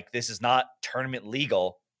say this is not tournament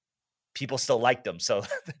legal, people still liked them. So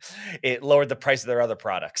it lowered the price of their other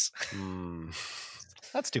products.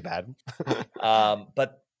 That's too bad.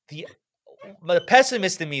 But the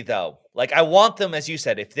pessimist in me, though, I want them, as you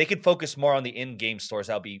said, if they could focus more on the in-game stores,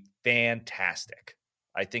 that would be fantastic.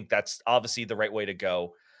 I think that's obviously the right way to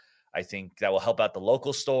go. I think that will help out the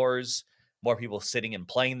local stores, more people sitting and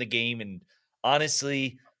playing the game, and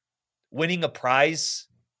honestly, winning a prize,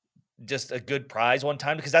 just a good prize one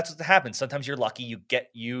time, because that's what happens. Sometimes you're lucky,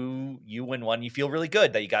 you win one, you feel really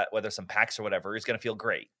good that you got, whether some packs or whatever, it's going to feel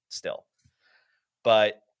great still.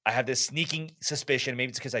 But I have this sneaking suspicion, maybe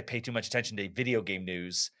it's because I pay too much attention to video game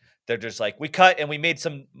news. They're just like, we cut and we made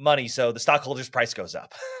some money, so the stockholders' price goes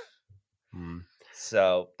up.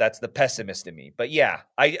 So that's the pessimist in me. But yeah,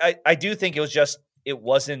 I do think it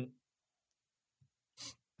wasn't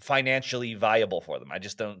financially viable for them. I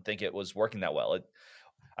just don't think it was working that well.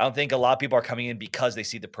 I don't think a lot of people are coming in because they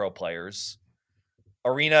see the pro players.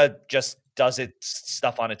 Arena just does its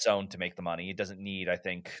stuff on its own to make the money. It doesn't need, I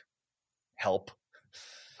think, help.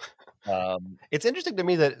 It's interesting to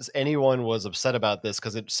me that anyone was upset about this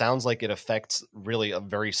because it sounds like it affects really a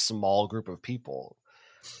very small group of people.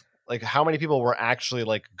 How many people were actually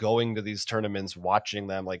going to these tournaments, watching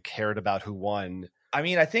them, cared about who won? I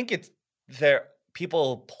mean, I think it's there.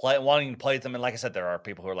 People wanting to play them, and like I said, there are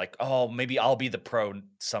people who are like, "Oh, maybe I'll be the pro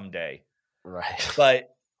someday." Right.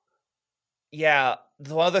 But yeah,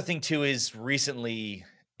 the other thing too is recently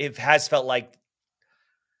it has felt like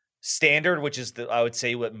standard, which is I would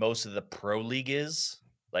say what most of the pro league is.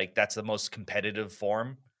 That's the most competitive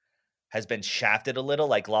form, has been shafted a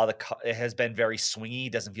little. A lot of it has been very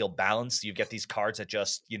swingy, doesn't feel balanced. You get these cards that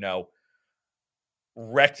just,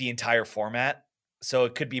 wreck the entire format. So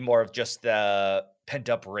it could be more of just the pent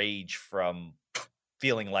up rage from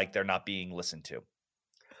feeling like they're not being listened to.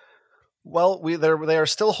 Well, they are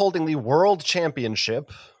still holding the World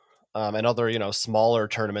Championship and other, smaller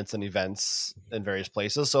tournaments and events in various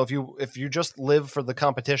places. So if you just live for the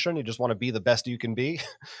competition, you just want to be the best you can be,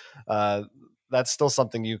 that's still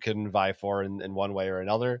something you can vie for in one way or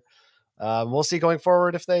another. We'll see going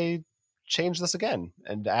forward if they change this again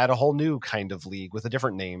and add a whole new kind of league with a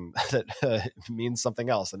different name that means something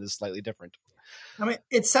else and is slightly different. I mean,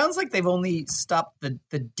 it sounds like they've only stopped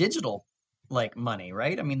the digital money,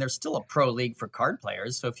 right? I mean, there's still a pro league for card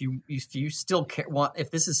players. So if you still want,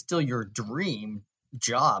 if this is still your dream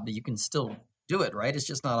job, you can still do it, right? It's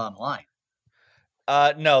just not online.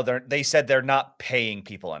 No, they said they're not paying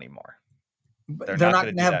people anymore. They're not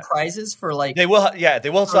going to have prizes for They will. Yeah, they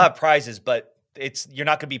will still have prizes, but you're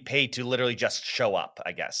not going to be paid to literally just show up,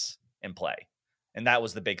 I guess, and play. And that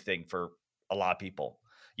was the big thing for a lot of people.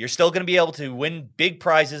 You're still going to be able to win big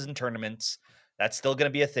prizes in tournaments. That's still going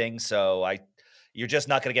to be a thing. So you're just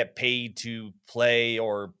not going to get paid to play,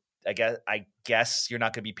 or I guess you're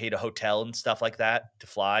not going to be paid a hotel and stuff like that to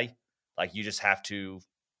fly. Like you just have to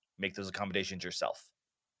make those accommodations yourself.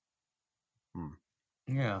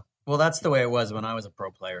 Yeah. Well, that's the way it was when I was a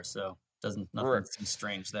pro player. So nothing seems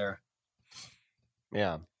strange there.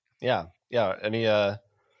 Yeah. Any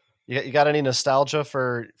you got any nostalgia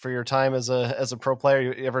for your time as a pro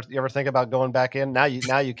player? You ever think about going back in? Now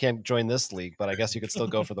you can't join this league, but I guess you could still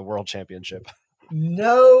go for the world championship.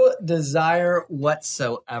 No desire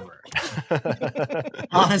whatsoever.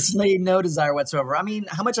 Honestly, no desire whatsoever. I mean,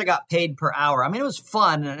 how much I got paid per hour? I mean, it was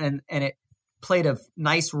fun and it played a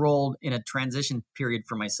nice role in a transition period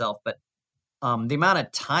for myself. But the amount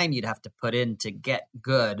of time you'd have to put in to get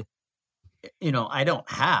good, I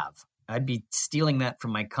don't have. I'd be stealing that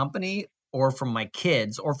from my company or from my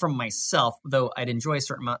kids or from myself, though I'd enjoy a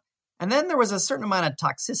certain amount. And then there was a certain amount of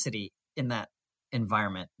toxicity in that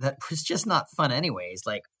environment that was just not fun anyways.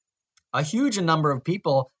 Like a huge number of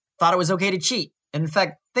people thought it was okay to cheat. And in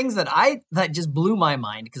fact, things that just blew my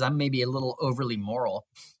mind because I'm maybe a little overly moral.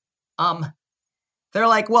 They're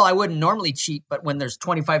like, well, I wouldn't normally cheat, but when there's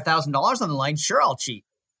 $25,000 on the line, sure, I'll cheat.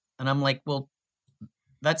 And I'm like, well,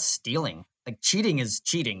 that's stealing. Like cheating is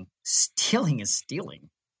cheating. Stealing is stealing.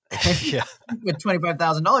 Yeah. With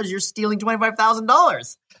 $25,000, you're stealing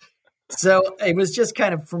 $25,000. So it was just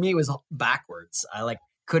kind of, for me, it was backwards. I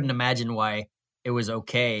couldn't imagine why it was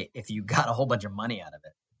okay if you got a whole bunch of money out of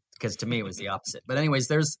it. Because to me, it was the opposite. But anyways,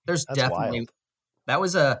 there's definitely, wild. That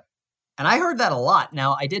was and I heard that a lot.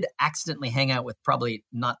 Now I did accidentally hang out with probably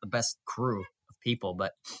not the best crew of people,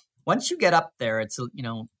 but once you get up there, it's, I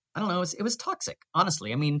don't know, it was toxic,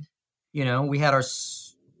 honestly. I mean,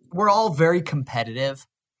 we're all very competitive.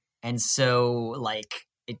 And so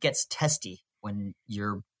it gets testy when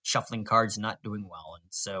you're shuffling cards and not doing well. And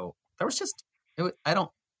so there was just, I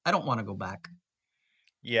don't want to go back.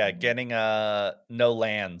 Yeah. Getting no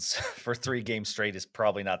lands for 3 games straight is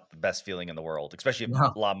probably not the best feeling in the world, especially if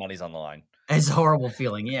a lot of money's on the line. It's a horrible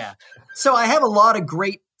feeling. Yeah. So I have a lot of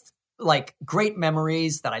great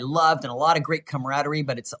memories that I loved and a lot of great camaraderie,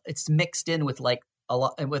 but it's mixed in with a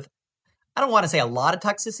lot with, I don't want to say a lot of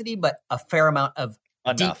toxicity, but a fair amount of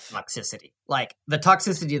deep toxicity. Like the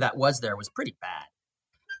toxicity that was there was pretty bad.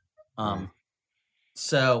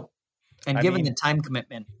 So, and given the time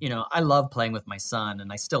commitment, I love playing with my son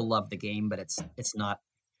and I still love the game, but it's not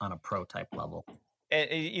on a pro type level. And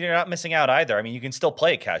you're not missing out either. I mean, you can still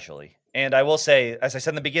play it casually. And I will say, as I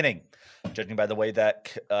said in the beginning, judging by the way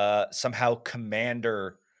that somehow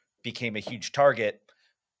Commander became a huge target,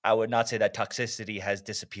 I would not say that toxicity has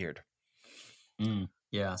disappeared.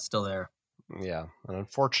 Yeah, still there. Yeah, an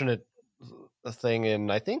unfortunate thing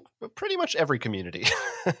in, I think, pretty much every community.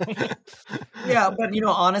 Yeah, but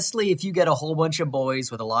honestly, if you get a whole bunch of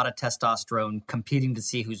boys with a lot of testosterone competing to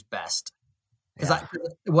see who's best, because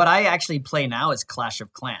what I actually play now is Clash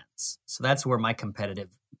of Clans, so that's where my competitive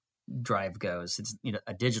drive goes. It's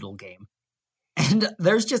a digital game, and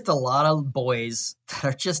there's just a lot of boys that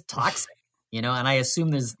are just toxic, and I assume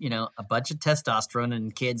there's a bunch of testosterone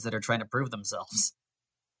and kids that are trying to prove themselves.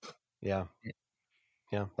 Yeah.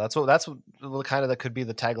 That's what kind of that could be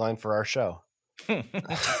the tagline for our show.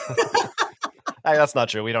 That's not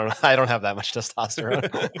true. I don't have that much testosterone.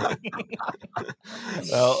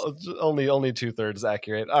 Well, only 2/3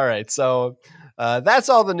 accurate. All right. So that's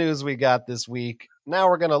all the news we got this week. Now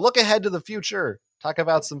we're going to look ahead to the future. Talk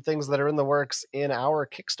about some things that are in the works in our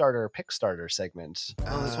Kickstarter Pickstarter segment.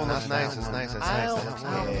 Oh, this one looks nice. It's nice. What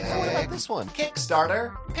about this one?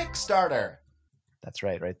 Kickstarter Pickstarter. That's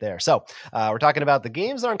right there. So we're talking about the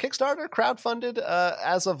games that are on Kickstarter, crowdfunded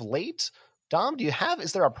as of late. Dom,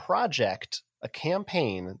 is there a project, a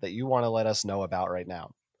campaign that you want to let us know about right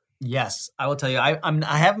now? Yes, I will tell you. I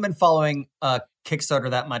haven't been following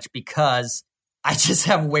Kickstarter that much because I just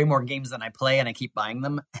have way more games than I play, and I keep buying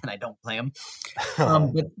them, and I don't play them.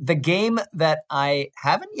 But the game that I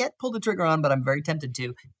haven't yet pulled the trigger on, but I'm very tempted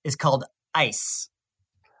to, is called Ice.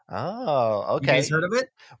 Oh, okay. You guys heard of it?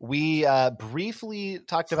 We briefly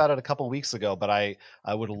talked about it a couple weeks ago, but I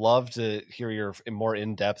would love to hear your more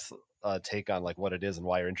in-depth take on what it is and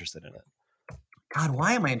why you're interested in it. God,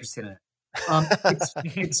 why am I interested in it?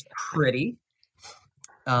 It's pretty.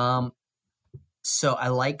 So I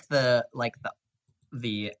like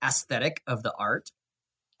the aesthetic of the art.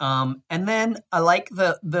 And then I like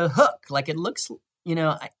the hook. Like it looks,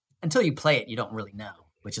 until you play it, you don't really know,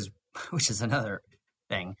 which is another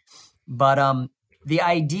thing. But the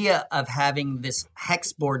idea of having this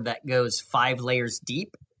hex board that goes 5 layers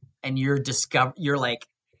deep, and you're like,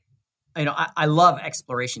 I love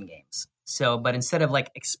exploration games. So, but instead of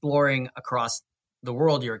exploring across the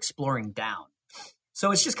world, you're exploring down. So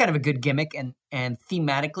it's just kind of a good gimmick, and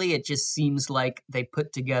thematically, it just seems like they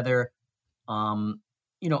put together,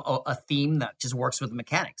 a theme that just works with the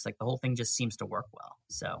mechanics. Like the whole thing just seems to work well.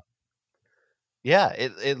 So. Yeah,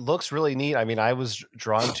 it looks really neat. I mean, I was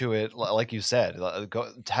drawn to it, like you said,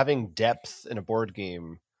 having depth in a board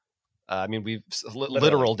game. I mean, we've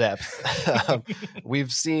literal depth.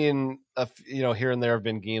 We've seen, here and there have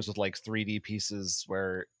been games with like 3D pieces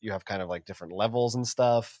where you have kind of like different levels and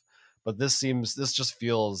stuff. But this just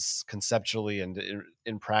feels conceptually and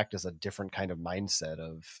in practice a different kind of mindset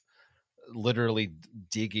of literally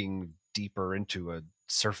digging deeper into a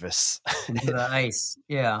surface. Into the ice,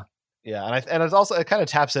 yeah. Yeah, and it's also, it kind of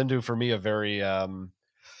taps into, for me, a very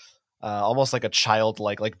almost like a child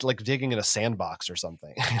like digging in a sandbox or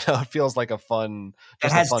something. It feels like a fun.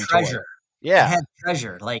 It has treasure. Toy. Yeah, it has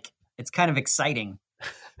treasure. Like it's kind of exciting.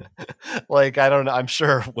 Like, I don't know. I'm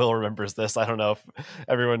sure Will remembers this. I don't know if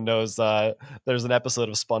everyone knows. There's an episode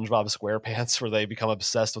of SpongeBob SquarePants where they become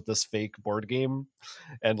obsessed with this fake board game,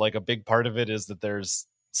 and like a big part of it is that there's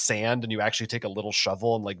sand and you actually take a little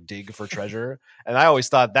shovel and like dig for treasure. And I always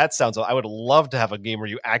thought I would love to have a game where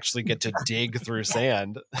you actually get to dig through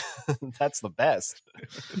sand. That's the best.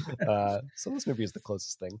 So this movie is the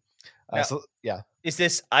closest thing. Now, is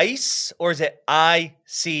this ice or is it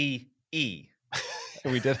ICE?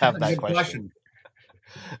 We did have that question.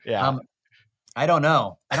 Yeah. I don't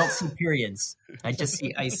know. I don't see periods. I just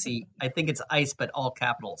see icy. I think it's ice, but all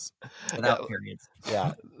capitals without periods.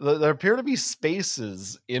 Yeah. There appear to be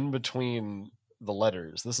spaces in between the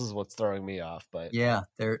letters. This is what's throwing me off. But yeah,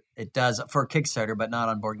 it does for Kickstarter, but not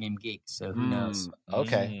on Board Game Geek. So who knows?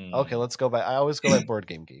 Okay. Let's go back. I always go by Board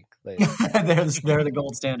Game Geek. They're the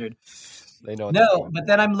gold standard. They know. But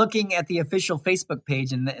then I'm looking at the official Facebook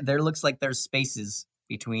page, and there looks like there's spaces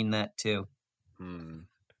between that too.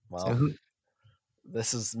 Well.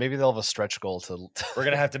 Maybe they'll have a stretch goal to. We're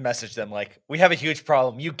gonna have to message them like, we have a huge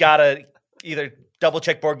problem. You gotta either double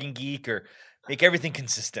check Board Game Geek or make everything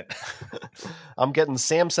consistent. I'm getting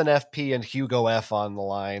Samson FP and Hugo F on the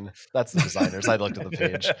line. That's the designers. I looked at the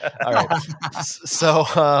page. All right,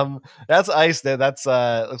 so that's ice. That's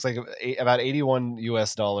looks like about $81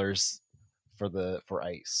 US for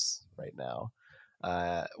ice right now.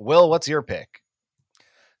 Will, what's your pick?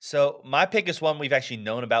 So my pick is one we've actually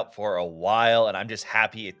known about for a while, and I'm just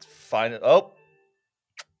happy it's finally. Oh,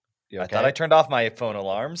 okay? I thought I turned off my phone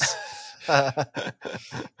alarms.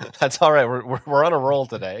 That's all right. We're on a roll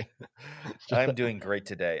today. I'm doing great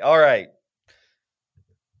today. All right.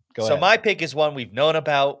 Go ahead. My pick is one we've known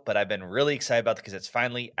about, but I've been really excited about because it's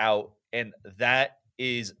finally out, and that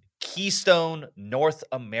is Keystone North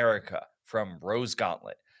America from Rose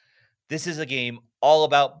Gauntlet. This is a game all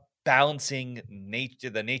about balancing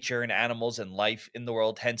the nature and animals and life in the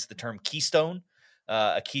world, hence the term keystone.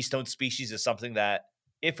 A keystone species is something that,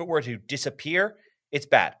 if it were to disappear, it's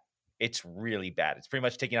bad. It's really bad. It's pretty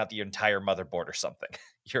much taking out the entire motherboard or something.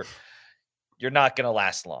 You're not going to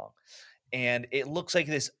last long. And it looks like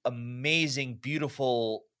this amazing,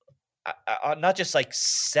 beautiful, not just like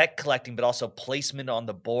set collecting, but also placement on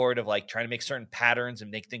the board of like trying to make certain patterns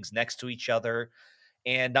and make things next to each other.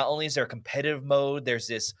 And not only is there a competitive mode, there's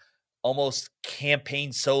this almost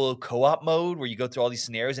campaign solo co-op mode where you go through all these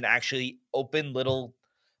scenarios and actually open little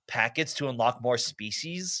packets to unlock more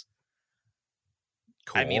species.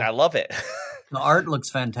 Cool. I mean, I love it. The art looks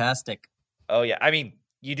fantastic. Oh yeah. I mean,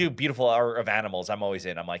 you do beautiful art of animals. I'm always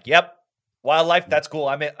in. I'm like, yep. Wildlife, that's cool.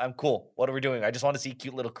 I'm cool. What are we doing? I just want to see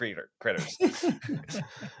cute little critters.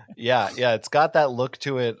 Yeah, it's got that look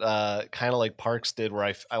to it, kind of like Parks did,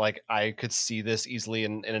 where I could see this easily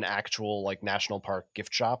in an actual like national park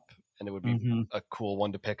gift shop, and it would be a cool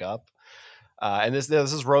one to pick up. And this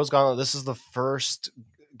is Rose Gauntlet. This is the first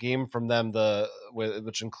game from them,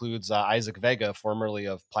 which includes Isaac Vega, formerly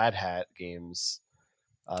of Plaid Hat Games,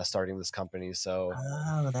 starting this company. So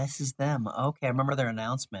this is them. Okay, I remember their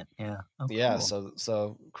announcement. Yeah. Oh, yeah. Cool.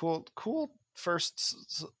 So cool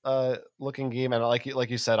first looking game, and like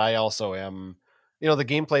you said, I also am. The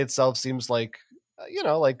gameplay itself seems like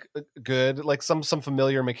like good, like some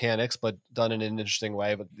familiar mechanics, but done in an interesting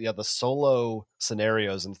way. But yeah, the solo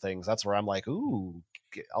scenarios and things, that's where I'm like, ooh,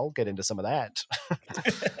 I'll get into some of that.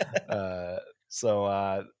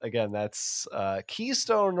 So again, that's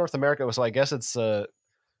Keystone North America. So I guess it's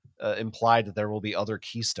implied that there will be other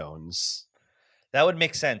Keystones. That would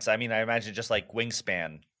make sense. I mean, I imagine just like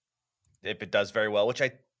Wingspan, if it does very well, which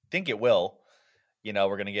I think it will, we're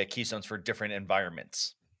going to get Keystones for different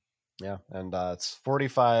environments. Yeah, and it's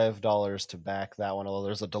 $45 to back that one, although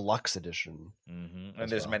there's a deluxe edition. Mm-hmm. And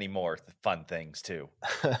there's many more fun things, too.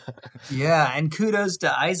 Yeah, and kudos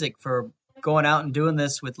to Isaac for going out and doing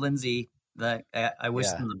this with Lindsay. I wish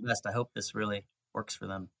them the best. I hope this really works for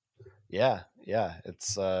them. Yeah.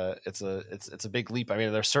 It's a big leap. I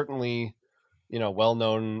mean, they're certainly, well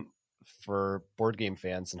known for board game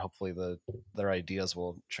fans, and hopefully their ideas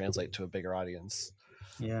will translate to a bigger audience.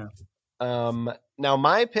 Yeah. Now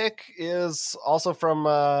my pick is also from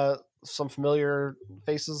some familiar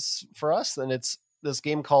faces for us, and it's this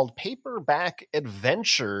game called Paperback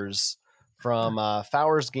Adventures from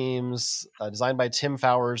Fowers Games, designed by Tim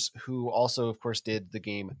Fowers, who also, of course, did the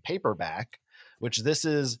game Paperback, which this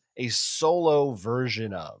is a solo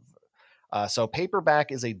version of. So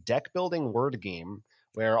Paperback is a deck-building word game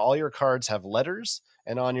where all your cards have letters,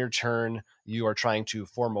 and on your turn, you are trying to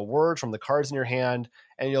form a word from the cards in your hand,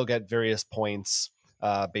 and you'll get various points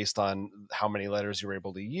based on how many letters you're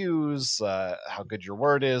able to use, how good your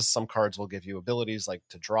word is. Some cards will give you abilities like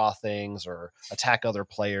to draw things or attack other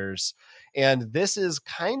players. And this is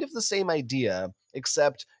kind of the same idea,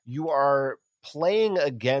 except you are playing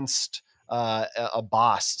against a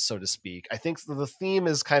boss, so to speak. I think the theme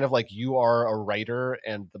is kind of like you are a writer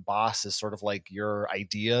and the boss is sort of like your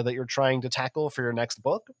idea that you're trying to tackle for your next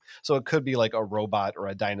book. So it could be like a robot or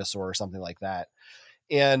a dinosaur or something like that.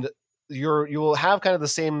 And you will have kind of the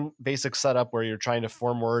same basic setup where you're trying to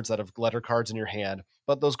form words out of letter cards in your hand,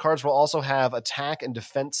 but those cards will also have attack and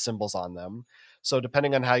defense symbols on them. So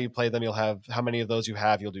depending on how you play them, you'll have how many of those you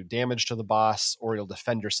have. You'll do damage to the boss or you'll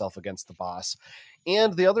defend yourself against the boss.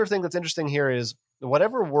 And the other thing that's interesting here is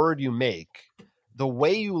whatever word you make, the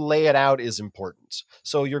way you lay it out is important.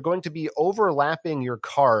 So you're going to be overlapping your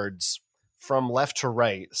cards from left to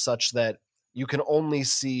right such that you can only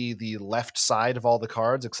see the left side of all the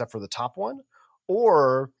cards except for the top one.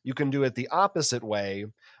 Or you can do it the opposite way,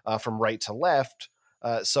 from right to left.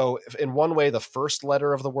 So in one way, the first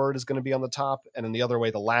letter of the word is going to be on the top, and in the other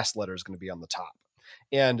way, the last letter is going to be on the top.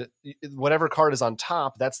 And whatever card is on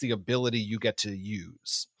top, that's the ability you get to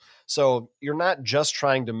use. So you're not just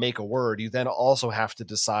trying to make a word. You then also have to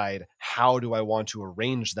decide, how do I want to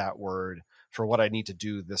arrange that word for what I need to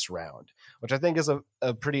do this round, which I think is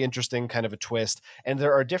a pretty interesting kind of a twist. And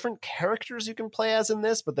there are different characters you can play as in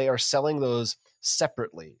this, but they are selling those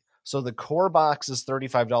separately. So the core box is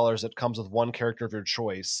 $35. It comes with one character of your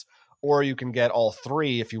choice, or you can get all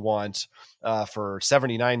three if you want for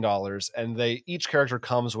 $79. And each character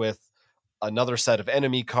comes with another set of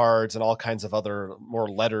enemy cards and all kinds of other more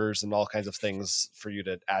letters and all kinds of things for you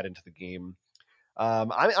to add into the game.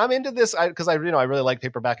 I'm into this because I really like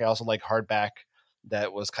Paperback. I also like Hardback.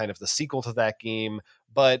 That was kind of the sequel to that game,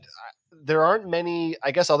 but there aren't many,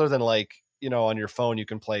 I guess, other than like, on your phone, you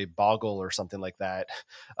can play Boggle or something like that.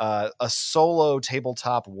 A solo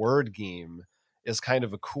tabletop word game is kind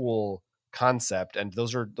of a cool concept. And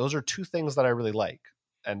those are two things that I really like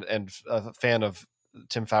and a fan of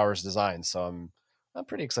Tim Fowers' design. So I'm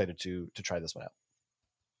pretty excited to try this one out.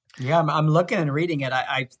 Yeah, I'm looking and reading it.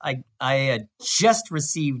 I just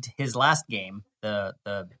received his last game,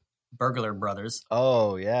 the Burglar Brothers.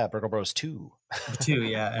 Oh yeah, Burglar Bros 2. 2,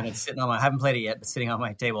 yeah, and it's sitting on I haven't played it yet, but sitting on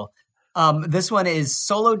my table. This one is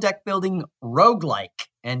solo deck building roguelike,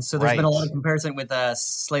 and so there's been a lot of comparison with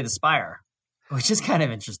Slay the Spire, which is kind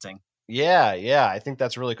of interesting. Yeah, I think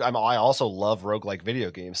that's really cool. I also love roguelike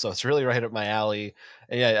video games, so it's really right up my alley.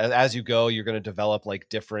 And yeah, as you go, you're going to develop like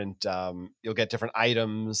different, you'll get different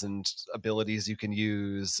items and abilities you can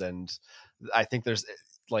use. And I think there's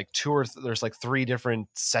like there's like 3 different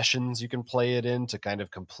sessions you can play it in to kind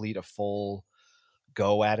of complete a full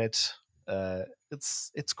go at it.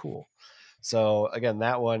 It's cool. So again,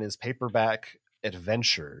 that one is Paperback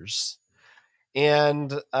Adventures. And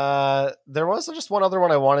there was just one other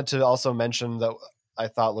one I wanted to also mention that I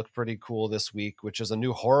thought looked pretty cool this week, which is a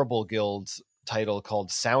new Horrible Guild title called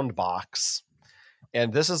Soundbox.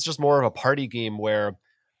 And this is just more of a party game where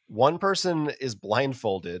one person is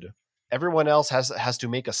blindfolded. Everyone else has to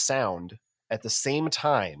make a sound at the same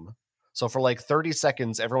time. So for like 30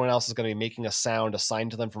 seconds, everyone else is going to be making a sound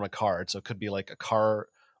assigned to them from a card. So it could be like a car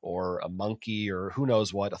or a monkey or who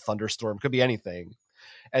knows what, a thunderstorm, could be anything.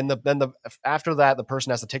 And after that, the person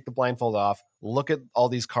has to take the blindfold off, look at all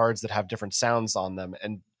these cards that have different sounds on them,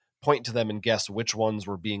 and point to them and guess which ones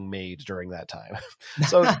were being made during that time.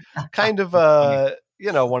 So kind of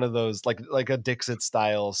one of those like a Dixit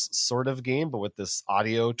style sort of game, but with this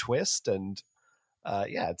audio twist. And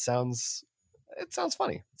it sounds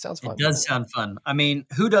funny. It sounds fun. It does sound fun. I mean,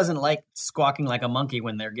 who doesn't like squawking like a monkey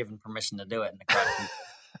when they're given permission to do it in the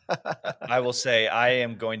crowd? I will say I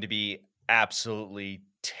am going to be absolutely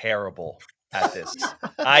terrible at this.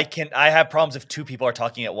 I have problems if 2 people are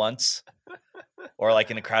talking at once or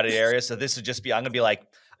like in a crowded area. So this would just be, I'm going to be like,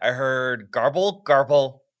 I heard garble,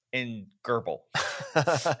 garble, in Gerbil.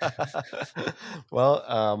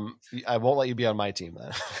 Well, I won't let you be on my team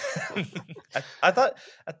then. I thought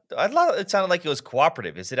it sounded like it was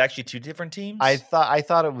cooperative. Is it actually two different teams? I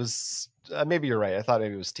thought it was maybe you're right. I thought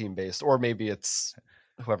maybe it was team based, or maybe it's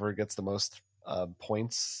whoever gets the most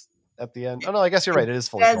points at the end. Oh no, I guess you're right. It is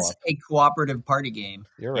fully co-op. A cooperative party game.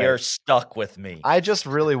 You're right. You're stuck with me. I just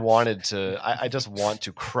really wanted to. I just want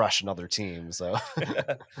to crush another team. So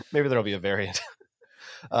maybe there'll be a variant.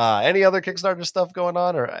 Any other Kickstarter stuff going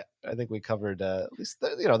on, or I think we covered at least.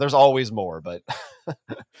 There's always more, but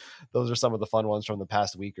those are some of the fun ones from the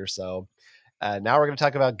past week or so. Now we're going to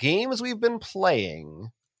talk about games we've been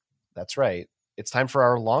playing. That's right. It's time for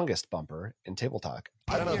our longest bumper in Table Talk.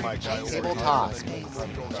 Table Talk.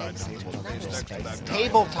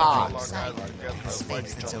 Table Talk.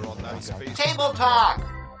 Table Talk.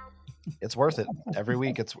 It's worth it. Every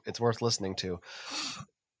week it's worth listening to.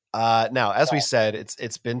 Now, as we said,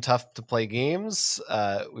 it's been tough to play games.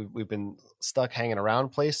 We've been stuck hanging around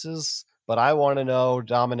places, but I want to know,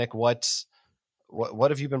 Dominic, what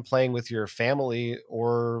have you been playing with your family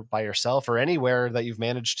or by yourself or anywhere that you've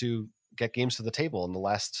managed to get games to the table in the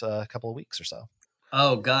last couple of weeks or so?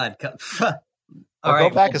 Oh God. All right,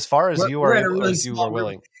 go back as far as you are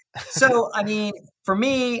willing. So, I mean, for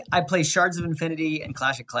me, I play Shards of Infinity and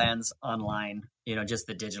Clash of Clans online, just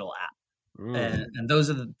the digital app. And those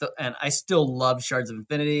are and I still love Shards of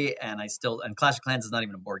Infinity, and Clash of Clans is not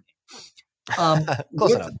even a board game.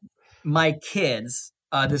 Close enough. My kids,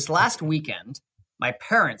 this last weekend, my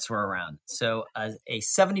parents were around. So a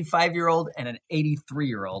 75-year-old and an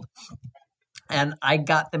 83-year-old. And I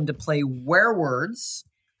got them to play Werewords,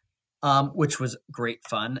 which was great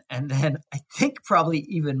fun. And then I think probably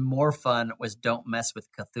even more fun was Don't Mess with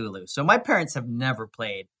Cthulhu. So my parents have never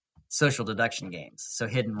played social deduction games, so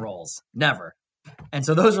hidden roles, never. And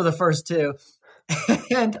so those were the first two.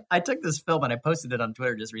 And I took this film and I posted it on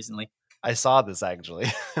Twitter just recently. I saw this actually.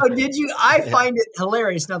 Oh, did you? I find it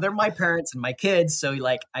hilarious. Now they're my parents and my kids, so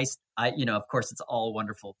I of course it's all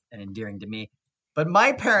wonderful and endearing to me. But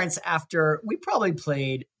my parents, after we probably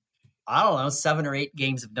played, I don't know, 7 or 8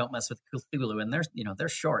 games of Don't Mess with Cthulhu, and they're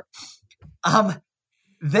short.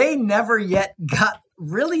 They never yet got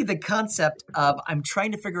really the concept of I'm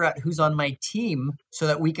trying to figure out who's on my team so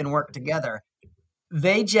that we can work together.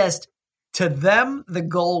 To them, the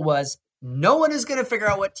goal was no one is going to figure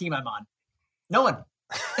out what team I'm on. No one.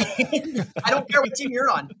 I don't care what team you're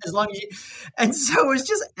on, as long as you. And so it was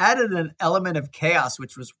just added an element of chaos,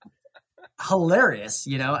 which was hilarious,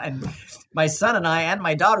 and my son and I and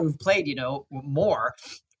my daughter who've played, more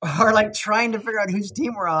are like trying to figure out whose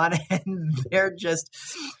team we're on, and they're just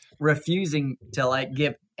refusing to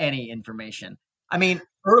give any information. I mean,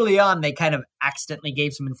 early on, they kind of accidentally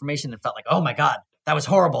gave some information and felt like, oh my God, that was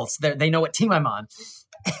horrible. So they know what team I'm on.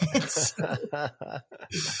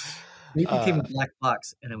 We became a black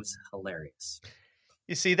box, and it was hilarious.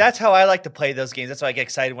 You see, that's how I like to play those games. That's why I get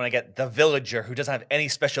excited when I get the villager who doesn't have any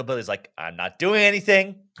special abilities. Like, I'm not doing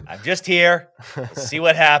anything. I'm just here. See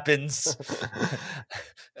what happens.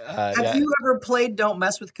 Have you ever played Don't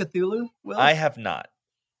Mess with Cthulhu, Will? I have not.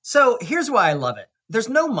 So here's why I love it. There's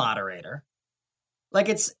no moderator.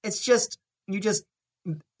 It's just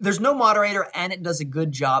there's no moderator, and it does a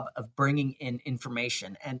good job of bringing in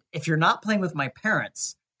information. And if you're not playing with my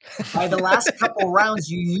parents, by the last couple rounds,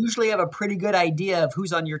 you usually have a pretty good idea of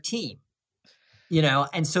who's on your team,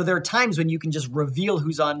 and so there are times when you can just reveal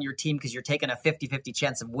who's on your team because you're taking a 50-50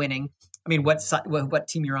 chance of winning. I mean, what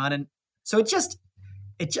team you're on. And so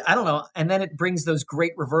I don't know. And then it brings those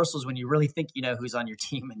great reversals when you really think you know who's on your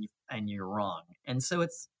team and you're wrong. And so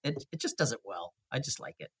it just does it well. I just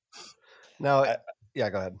like it. No, yeah,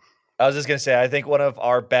 go ahead. I was just going to say, I think one of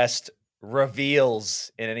our best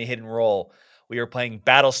reveals in any hidden role, we were playing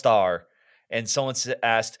Battlestar, and someone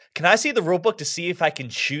asked, "Can I see the rule book to see if I can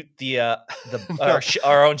shoot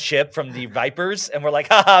our own ship from the Vipers?" And we're like,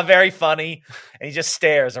 "Haha, very funny." And he just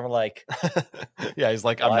stares, and we're like, "Yeah." He's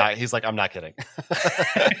like, "I'm not." He's like, "I'm not kidding."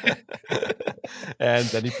 And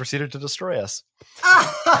then he proceeded to destroy us.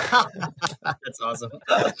 That's awesome.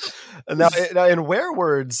 Now in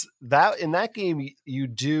Werewords, in that game, you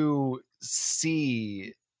do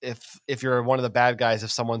see if you're one of the bad guys, if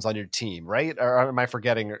someone's on your team, right? Or am I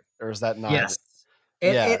forgetting, or is that not? Yes.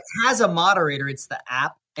 It has a moderator. It's the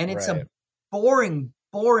app, and it's a boring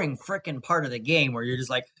freaking part of the game where you're just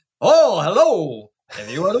like, "Oh, hello.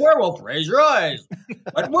 If you are the werewolf, raise your eyes.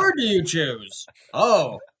 What word do you choose?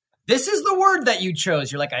 Oh, this is the word that you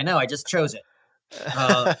chose." You're like, "I know, I just chose it.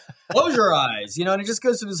 Close your eyes." And it just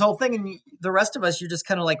goes through this whole thing, and the rest of us, you're just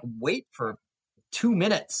kind of like, wait for 2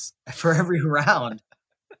 minutes for every round.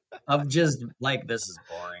 of just like, this is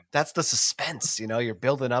boring. That's the suspense, you're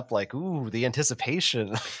building up like, ooh, the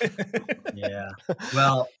anticipation. Yeah.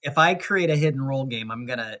 Well, if I create a hidden role game, I'm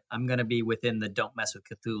gonna be within the Don't Mess with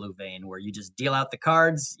Cthulhu vein, where you just deal out the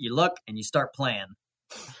cards, you look, and you start playing.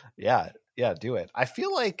 Yeah, do it. I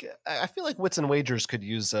feel like Wits and Wagers could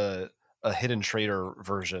use a hidden trader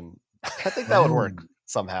version. I think that would work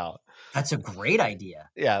somehow. That's a great idea.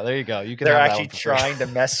 Yeah, there you go. You can. They're actually trying to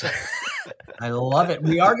mess with. I love it.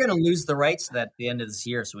 We are going to lose the rights to that at the end of this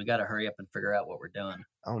year, so we got to hurry up and figure out what we're doing.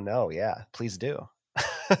 Oh no! Yeah, please do.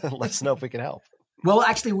 Let us know if we can help. Well,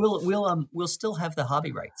 actually, we'll still have the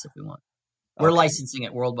hobby rights if we want. We're licensing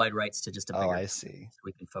it worldwide rights to just a bigger. Oh, I see. So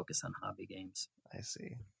we can focus on hobby games. I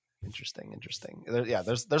see. Interesting.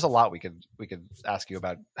 There's a lot we could ask you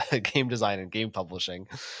about game design and game publishing.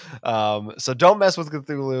 So Don't Mess with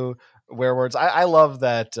Cthulhu, Werewords. I love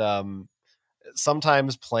that.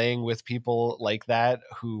 Sometimes playing with people like that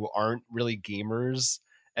who aren't really gamers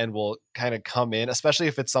and will kind of come in, especially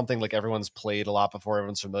if it's something like everyone's played a lot before,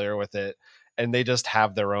 everyone's familiar with it, and they just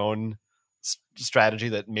have their own strategy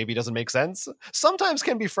that maybe doesn't make sense. Sometimes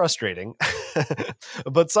can be frustrating,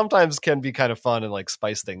 but sometimes can be kind of fun and like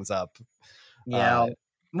spice things up. Yeah.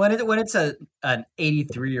 When it's an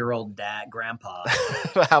 83-year-old grandpa,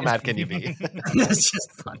 how mad can you be? It's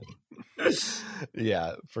just funny.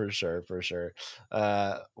 Yeah, for sure.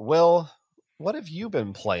 Will, what have you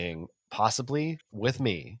been playing, possibly with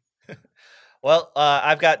me? Well,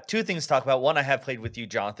 I've got two things to talk about. One I have played with you,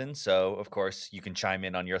 Jonathan, so of course you can chime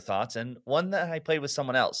in on your thoughts, and one that I played with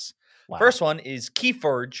someone else. Wow. First one is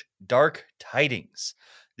Keyforge Dark Tidings.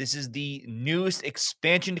 This is the newest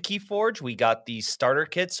expansion to Keyforge. We got the starter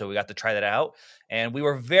kit, so we got to try that out, and we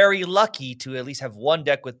were very lucky to at least have one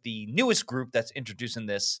deck with the newest group that's introducing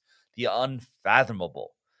this, the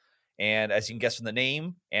Unfathomable. And as you can guess from the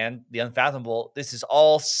name and the Unfathomable, this is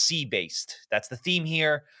all sea-based. That's the theme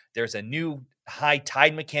here. There's a new high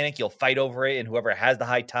tide mechanic. You'll fight over it, and whoever has the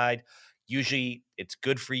high tide, usually it's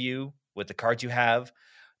good for you with the cards you have.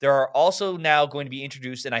 There are also now going to be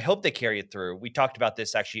introduced, and I hope they carry it through. We talked about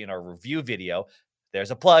this actually in our review video. There's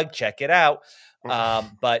a plug. Check it out.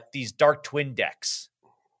 But these Dark Twin decks.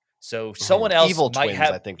 So someone else Evil might Twins,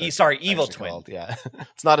 have. I think Evil Twin. Called, yeah,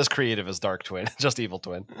 it's not as creative as Dark Twin. Just Evil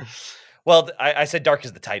Twin. Well, I said Dark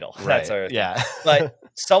is the title. Right. That's yeah. But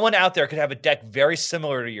someone out there could have a deck very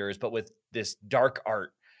similar to yours, but with this dark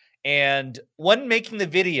art. And when making the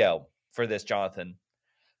video for this, Jonathan,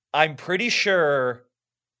 I'm pretty sure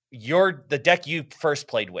the deck you first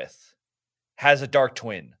played with has a Dark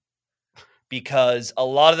Twin, because a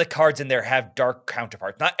lot of the cards in there have dark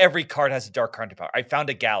counterparts. Not every card has a dark counterpart. I found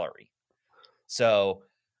a gallery. So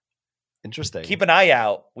interesting. Keep an eye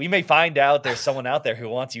out. We may find out there's someone out there who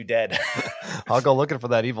wants you dead. I'll go looking for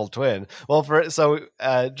that Evil Twin. Well,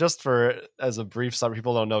 just as a brief summary,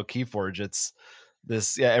 people don't know Keyforge. It's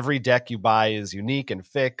this, every deck you buy is unique and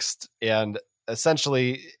fixed. And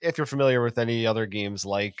essentially, if you're familiar with any other games,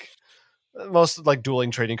 like most like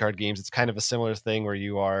dueling trading card games, it's kind of a similar thing where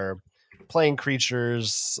you are playing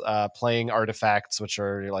creatures, playing artifacts, which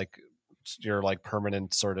are your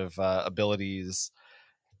permanent sort of abilities,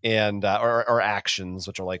 and or actions,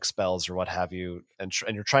 which are like spells or what have you, and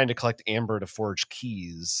you're trying to collect amber to forge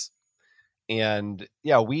keys. And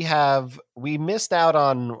we missed out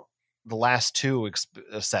on the last two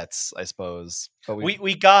sets, I suppose. But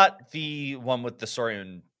we got the one with the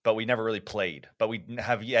Saurian, but we never really played. But we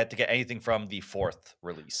have yet to get anything from the fourth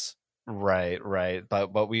release. Right.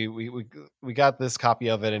 But we got this copy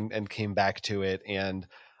of it and came back to it, and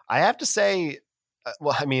I have to say,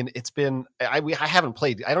 well, I mean, it's been I haven't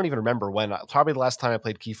played. I don't even remember when. Probably the last time I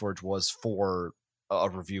played Keyforge was for a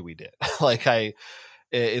review we did.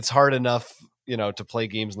 It's hard enough, to play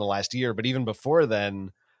games in the last year, but even before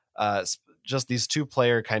then, just these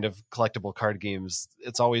 2-player kind of collectible card games,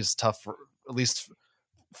 it's always tough, at least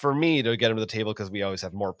for me, to get them to the table, because we always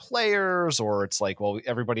have more players, or it's like, well,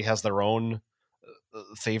 everybody has their own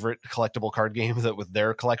favorite collectible card game that with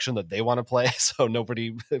their collection that they want to play, so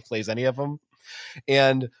nobody plays any of them.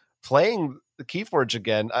 And playing the Keyforge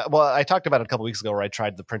again, I talked about it a couple weeks ago where I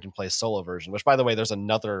tried the print and play solo version, which, by the way, there's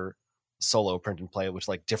another solo print and play, which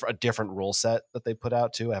a different rule set that they put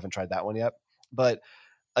out too. I haven't tried that one yet, but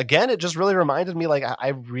again, it just really reminded me,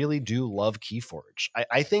 I really do love Keyforge.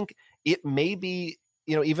 I think it may be,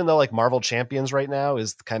 even though Marvel Champions right now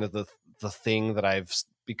is kind of the thing that I've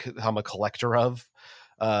become a collector of,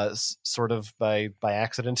 sort of by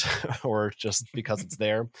accident or just because it's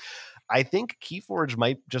there. I think Keyforge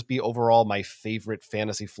might just be overall my favorite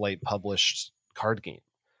Fantasy Flight published card game.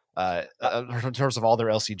 In terms of all their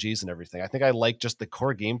LCGs and everything, I think I like just the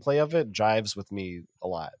core gameplay of it jives with me a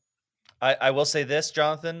lot. I will say this,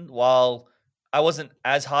 Jonathan. While I wasn't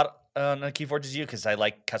as hot on Keyforge as you, because I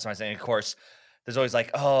like customizing, and of course, there's always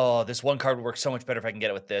like, oh, this one card would work so much better if I can get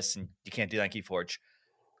it with this, and you can't do that on Keyforge.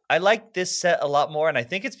 I like this set a lot more, and I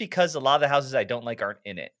think it's because a lot of the houses I don't like aren't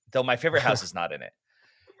in it, though my favorite house is not in it.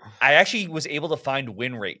 I actually was able to find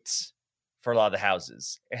win rates for a lot of the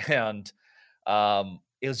houses, and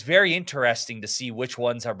it was very interesting to see which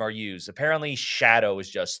ones are more used. Apparently, Shadow is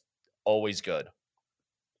just always good.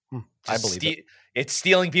 I believe it. It's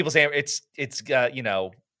stealing people's. It's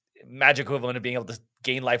magic equivalent of being able to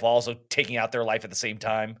gain life while also taking out their life at the same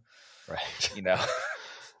time. Right.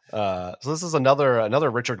 So this is another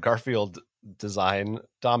Richard Garfield design.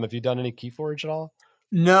 Dom, have you done any Keyforge at all?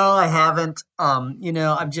 No, I haven't.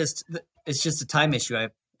 It's just a time issue.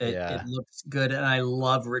 It looks good, and I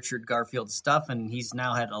love Richard Garfield's stuff, and he's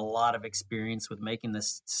now had a lot of experience with making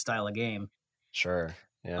this style of game. Sure.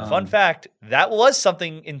 Yeah. Fun fact, that was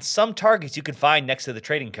something in some targets you could find next to the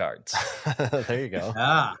trading cards. There you go.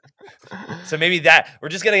 So maybe we're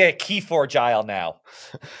just going to get a Keyforge aisle now.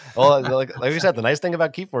 Well, like you said, the nice thing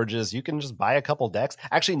about Keyforge is you can just buy a couple decks.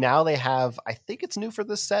 Actually, now they have, I think it's new for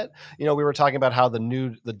this set. We were talking about how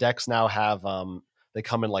the decks now have, they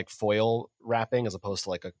come in like foil wrapping as opposed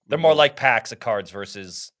to like they're more like packs of cards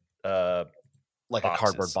versus, like boxes. A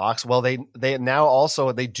cardboard box. Well, they now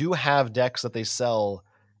also, they do have decks that they sell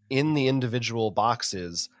in the individual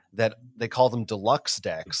boxes that they call them deluxe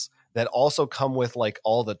decks that also come with like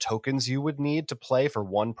all the tokens you would need to play for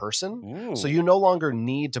one person. Ooh. So you no longer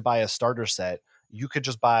need to buy a starter set. You could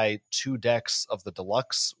just buy 2 decks of the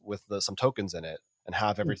deluxe with some tokens in it and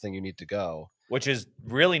have everything you need to go. Which is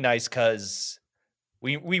really nice because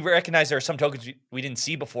we recognize there are some tokens we didn't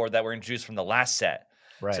see before that were introduced from the last set.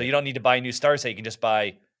 Right. So you don't need to buy a new starter set. You can just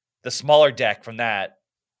buy the smaller deck from that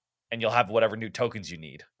and you'll have whatever new tokens you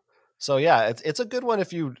need. So yeah, it's a good one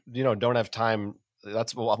if you don't have time.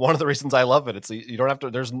 That's one of the reasons I love it. It's you don't have to.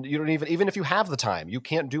 You don't even if you have the time, you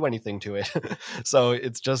can't do anything to it. So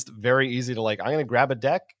it's just very easy to like. I'm going to grab a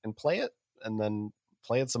deck and play it, and then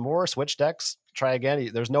play it some more. Switch decks, try again.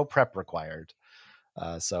 There's no prep required.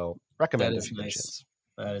 So recommend. That is nice.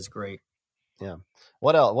 That is great. Yeah.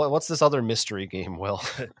 What else? What's this other mystery game, Will?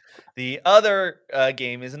 The other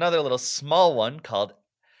game is another little small one called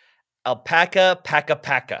Alpaca Paca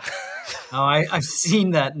Paca. Oh, I've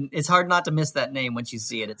seen that. It's hard not to miss that name once you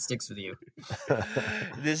see it. It sticks with you.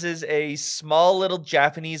 This is a small little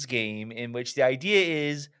Japanese game in which the idea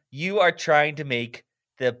is you are trying to make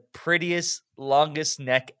the prettiest, longest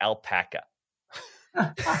neck alpaca.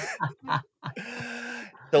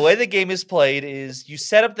 The way the game is played is you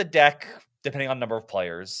set up the deck depending on number of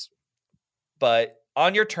players, but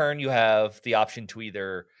on your turn you have the option to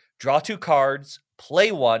either draw 2 cards,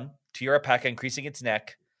 play 1 to your alpaca, increasing its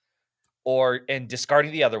neck, and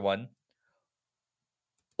discarding the other one.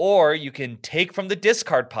 Or you can take from the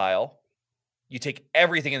discard pile. You take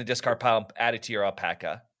everything in the discard pile and add it to your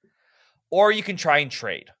alpaca. Or you can try and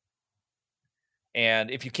trade.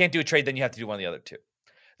 And if you can't do a trade, then you have to do one of the other 2.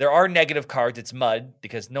 There are negative cards. It's mud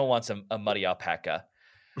because no one wants a muddy alpaca.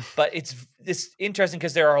 But it's interesting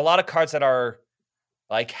because there are a lot of cards that are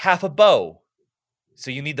like half a bow.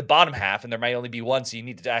 So you need the bottom half, and there might only be one. So you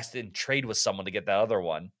need to ask and trade with someone to get that other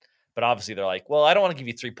one. But obviously they're like, well, I don't want to give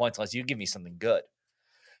you 3 points unless you give me something good.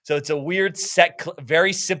 So it's a weird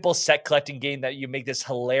very simple set collecting game that you make this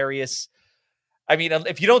hilarious. I mean,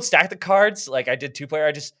 if you don't stack the cards, like I did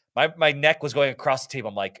 2-player, my neck was going across the table.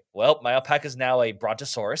 I'm like, well, my alpaca is now a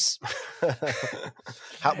brontosaurus.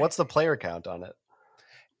 What's the player count on it?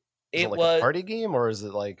 Is it like a party game, or is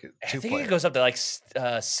it like 2 I think players? It goes up to like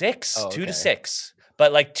 6, Oh, 2 okay. to 6.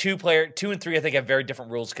 But like 2 and 3, I think have very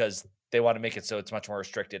different rules because they want to make it so it's much more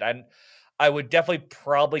restricted. I would definitely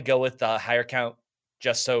probably go with the higher count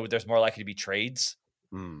just so there's more likely to be trades.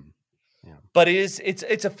 Yeah. But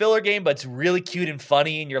it's a filler game, but it's really cute and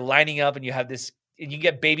funny, and you're lining up and you have this, and you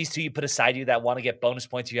get babies too you put aside you that want to get bonus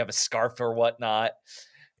points. You have a scarf or whatnot.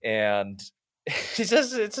 And it's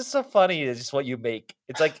just so funny. It's just what you make.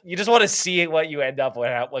 It's like you just want to see what you end up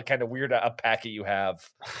with, what kind of weird alpaca you have.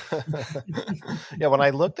 Yeah, when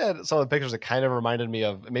I looked at some of the pictures, it kind of reminded me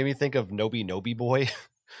of, it made me think of Nobi Boy,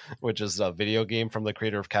 which is a video game from the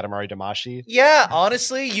creator of Katamari Damacy. Yeah,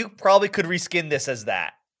 honestly, you probably could reskin this as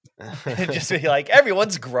that. Just be like,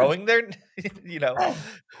 everyone's growing their,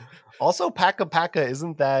 Also, Paka Paka,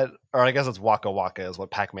 isn't that, or I guess it's Waka Waka is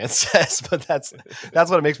what Pac-Man says, but that's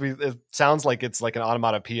what it makes me, it sounds like it's like an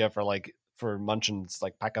onomatopoeia for Munchin's,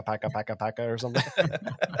 like Paka Paka Paka Paka or something.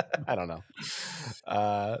 I don't know.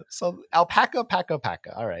 So Alpaca Paka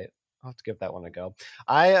Paka. All right. I'll have to give that one a go.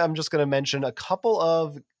 I am just going to mention a couple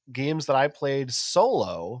of games that I played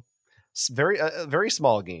solo very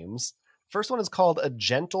small games. First one is called A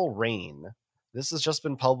Gentle Rain. This has just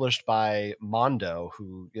been published by Mondo,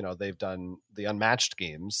 who, they've done the Unmatched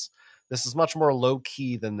games. This is much more low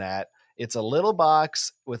key than that. It's a little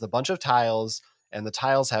box with a bunch of tiles, and the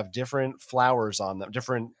tiles have different flowers on them.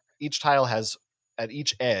 Each tile has at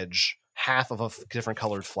each edge half of a different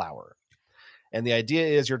colored flower. And the idea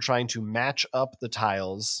is you're trying to match up the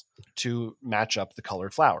tiles to match up the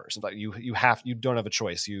colored flowers. But you don't have a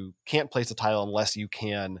choice. You can't place a tile unless you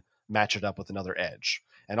can match it up with another edge.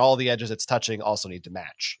 And all the edges it's touching also need to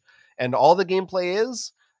match. And all the gameplay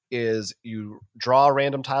is you draw a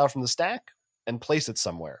random tile from the stack and place it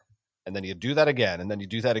somewhere. And then you do that again, and then you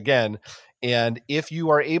do that again. And if you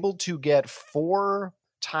are able to get 4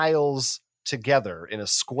 tiles together in a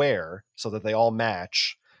square so that they all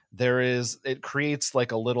match, it creates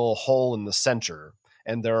like a little hole in the center,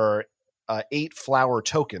 and there are 8 flower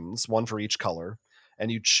tokens, one for each color,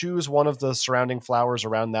 and you choose one of the surrounding flowers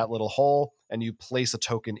around that little hole and you place a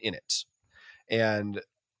token in it. And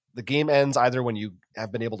the game ends either when you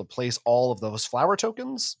have been able to place all of those flower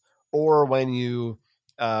tokens, or when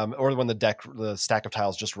the stack of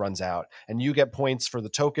tiles just runs out, and you get points for the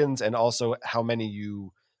tokens and also how many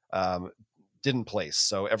you didn't place.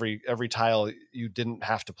 So every tile you didn't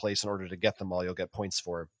have to place in order to get them all, you'll get points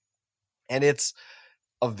for. And it's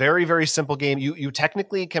a very, very simple game. You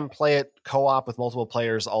technically can play it co-op with multiple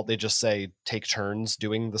players. They just say take turns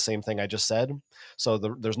doing the same thing I just said. So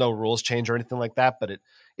there's no rules change or anything like that, but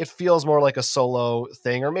it feels more like a solo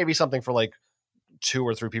thing, or maybe something for like 2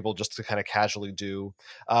 or 3 people just to kind of casually do.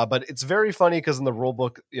 But it's very funny because in the rule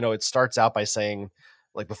book, it starts out by saying,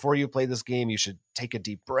 like, before you play this game, you should take a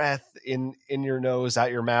deep breath in your nose,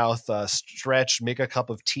 out your mouth, stretch, make a cup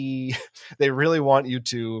of tea. They really want you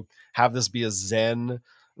to have this be a zen,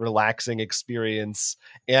 relaxing experience.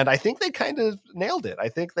 And I think they kind of nailed it. I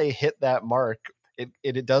think they hit that mark.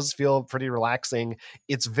 It does feel pretty relaxing.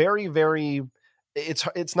 It's very, very,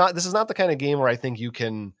 it's not, this is not the kind of game where I think you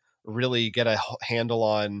can really get a handle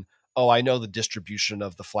on, oh, I know the distribution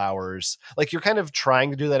of the flowers. Like, you're kind of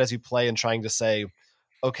trying to do that as you play and trying to say,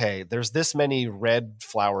 okay, there's this many red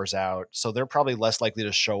flowers out, so they're probably less likely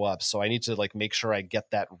to show up. So I need to like make sure I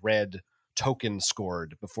get that red token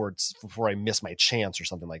scored before I miss my chance or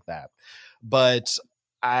something like that. But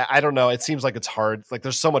I don't know. It seems like it's hard. Like,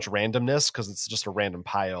 there's so much randomness because it's just a random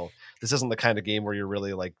pile. This isn't the kind of game where you're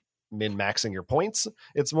really like min-maxing your points.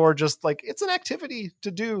 It's more just like, it's an activity to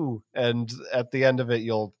do, and at the end of it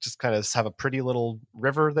you'll just kind of have a pretty little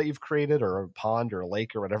river that you've created, or a pond or a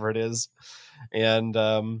lake or whatever it is, and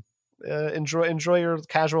enjoy your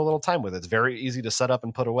casual little time with it. It's very easy to set up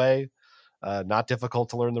and put away, not difficult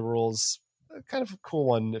to learn the rules, kind of a cool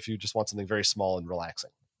one if you just want something very small and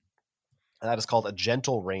relaxing. And that is called A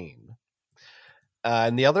Gentle Rain.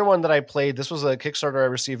 And the other one that I played, this was a Kickstarter I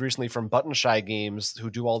received recently from Button Shy Games,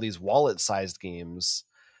 who do all these wallet-sized games.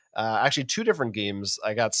 Actually, 2 different games.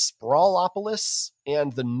 I got Sprawlopolis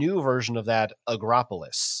and the new version of that,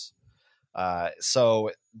 Agropolis.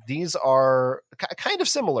 So these are kind of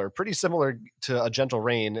similar, pretty similar to A Gentle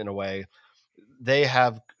Rain in a way. They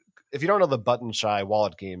have, if you don't know the Button Shy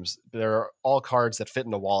wallet games, they're all cards that fit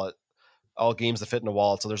in a wallet, all games that fit in a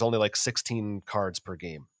wallet. So there's only like 16 cards per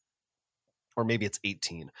game. Or maybe it's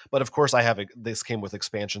 18. But of course this came with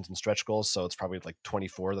expansions and stretch goals, so it's probably like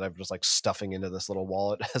 24 that I'm just like stuffing into this little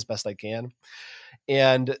wallet as best I can.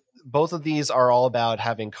 And both of these are all about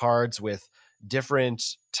having cards with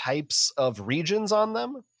different types of regions on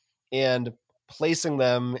them and placing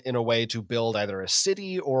them in a way to build either a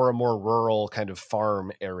city or a more rural kind of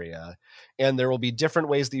farm area. And there will be different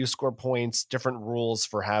ways that you score points, different rules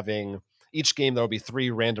for having each game. There will be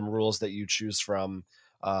 3 random rules that you choose from.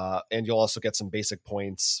 And you'll also get some basic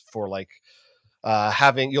points for like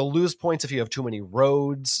you'll lose points if you have too many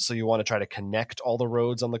roads. So you want to try to connect all the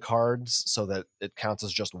roads on the cards so that it counts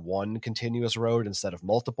as just one continuous road instead of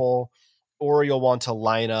multiple. Or you'll want to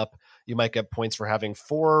line up, you might get points for having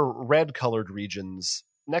 4 red colored regions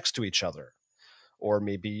next to each other. Or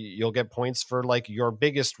maybe you'll get points for like your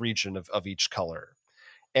biggest region of each color.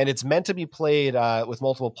 And it's meant to be played with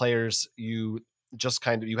multiple players. You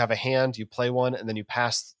have a hand, you play one, and then you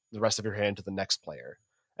pass the rest of your hand to the next player.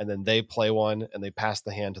 And then they play one and they pass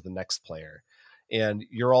the hand to the next player. And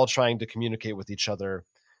you're all trying to communicate with each other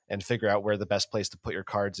and figure out where the best place to put your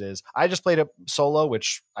cards is. I just played it solo,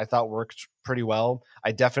 which I thought worked pretty well.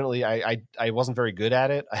 I wasn't very good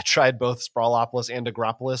at it. I tried both Sprawlopolis and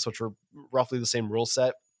Agropolis, which were roughly the same rule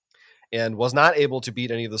set, and was not able to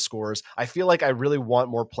beat any of the scores. I feel like I really want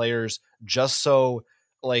more players just so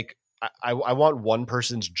like I want one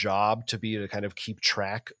person's job to be to kind of keep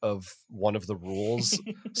track of one of the rules.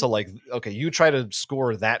 So like, okay, you try to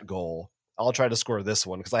score that goal. I'll try to score this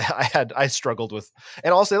one because I struggled with,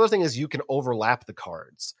 and also the other thing is you can overlap the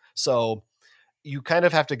cards. So you kind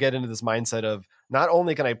of have to get into this mindset of not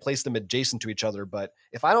only can I place them adjacent to each other, but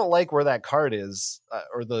if I don't like where that card is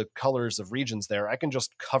or the colors of regions there, I can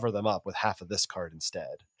just cover them up with half of this card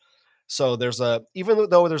instead. So even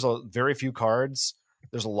though there's a very few cards,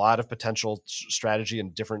 there's a lot of potential strategy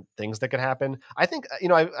and different things that could happen. I think,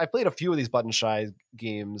 I played a few of these Button Shy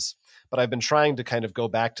games, but I've been trying to kind of go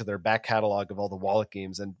back to their back catalog of all the wallet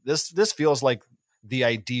games. And this feels like the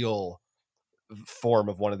ideal form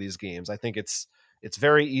of one of these games. I think it's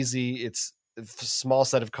very easy. It's a small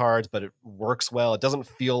set of cards, but it works well. It doesn't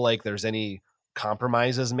feel like there's any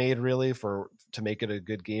compromises made really to make it a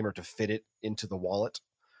good game or to fit it into the wallet.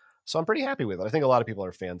 So I'm pretty happy with it. I think a lot of people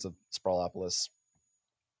are fans of Sprawlopolis.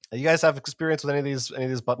 You guys have experience with any of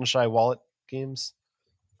these Button Shy wallet games?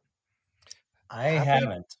 I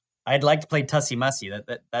haven't. I'd like to play Tussie Mussy.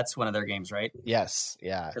 That's one of their games, right? Yes,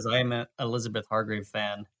 yeah. Because I'm an Elizabeth Hargrave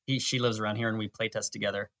fan. She lives around here, and we play test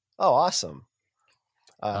together. Oh, awesome.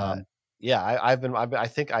 Yeah, I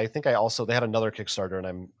think I also they had another Kickstarter,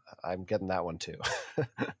 and I'm getting that one too.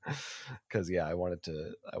 Because yeah, I wanted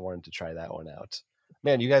to try that one out.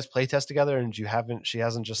 Man, you guys play test together, and she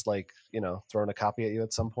hasn't just like, thrown a copy at you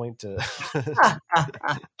at some point to give it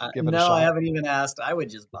a shot? No, I haven't even asked. I would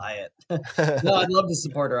just buy it. No, I'd love to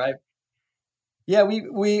support her.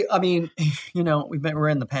 We're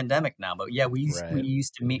in the pandemic now, but yeah, we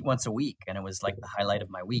used to meet once a week, and it was like the highlight of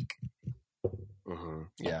my week. Mm-hmm.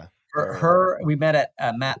 Yeah. We met at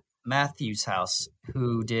Matt Matthews' house,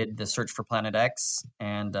 who did the Search for Planet X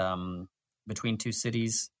and Between Two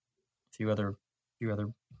Cities, a few other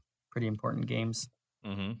pretty important games.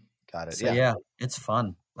 Mm-hmm. Got it. So, yeah, it's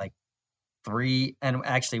fun. Like 3, and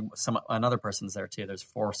actually another person's there too. There's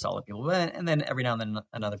 4 solid people, and then every now and then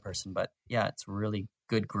another person. But yeah, it's a really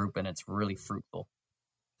good group, and it's really fruitful.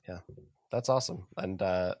 Yeah, that's awesome. And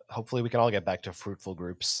hopefully we can all get back to fruitful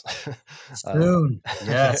groups soon.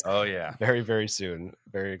 Yes. Oh yeah. Very, very soon.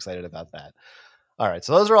 Very excited about that. All right.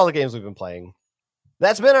 So those are all the games we've been playing.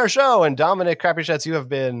 That's been our show. And Dominic Crapuchettes, you have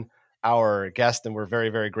been our guest, and we're very,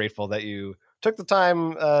 very grateful that you took the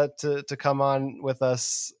time to come on with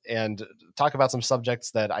us and talk about some subjects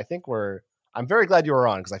that I think I'm very glad you were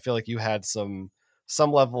on, because I feel like you had some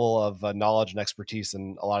level of knowledge and expertise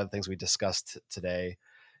in a lot of the things we discussed today.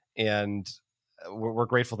 And we're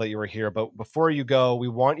grateful that you were here. But before you go, we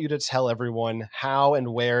want you to tell everyone how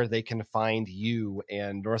and where they can find you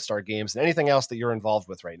and North Star Games and anything else that you're involved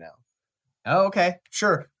with right now. Oh, okay,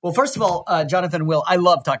 sure. Well, first of all, Jonathan, Will, I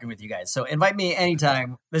love talking with you guys. So invite me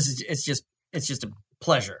anytime. It's just a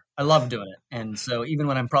pleasure. I love doing it. And so even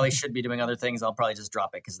when I probably should be doing other things, I'll probably just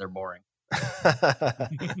drop it because they're boring.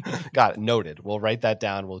 Got it. Noted. We'll write that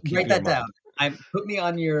down. We'll keep write that down. Put me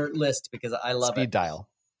on your list because I love Speed dial.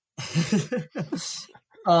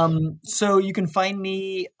 So you can find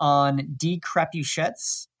me on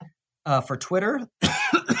Crapuchettes for Twitter.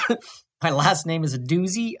 My last name is a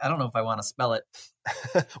doozy. I don't know if I want to spell it.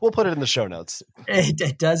 We'll put it in the show notes.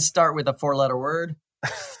 It does start with a 4-letter word.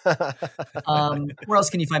 Where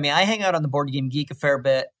else can you find me? I hang out on the Board Game Geek a fair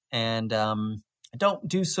bit, and I don't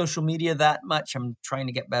do social media that much. I'm trying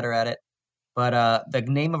to get better at it. But the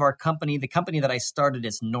name of our company, the company that I started,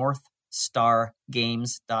 is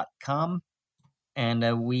NorthStarGames.com.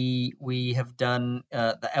 And we have done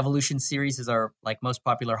the Evolution series is our most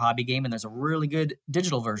popular hobby game, and there's a really good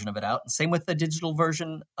digital version of it out. And same with the digital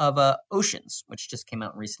version of Oceans, which just came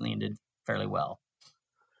out recently and did fairly well.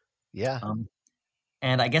 Yeah.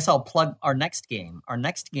 And I guess I'll plug our next game. Our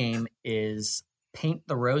next game is Paint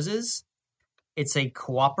the Roses. It's a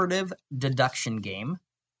cooperative deduction game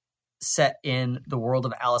set in the world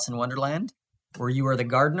of Alice in Wonderland, where you are the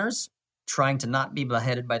gardeners trying to not be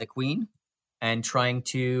beheaded by the queen, and trying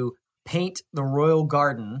to paint the royal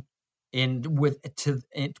garden with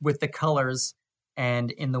the colors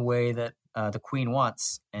and in the way that the queen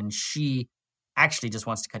wants. And she actually just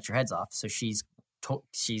wants to cut your heads off. So she's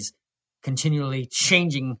continually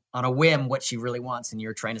changing on a whim what she really wants, and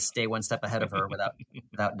you're trying to stay one step ahead of her without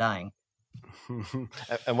dying.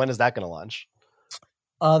 And when is that going to launch?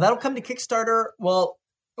 That'll come to Kickstarter. Well,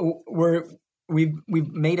 We've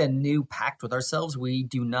made a new pact with ourselves. We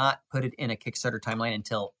do not put it in a Kickstarter timeline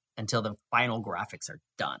until the final graphics are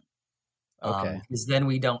done. Okay. Because then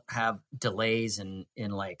we don't have delays in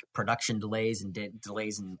production delays and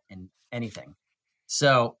delays in anything.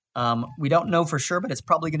 So we don't know for sure, but it's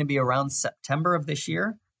probably going to be around September of this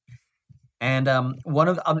year. And I'm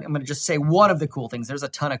going to just say one of the cool things. There's a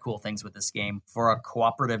ton of cool things with this game for a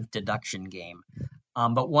cooperative deduction game.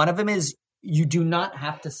 But one of them is you do not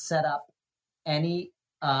have to set up any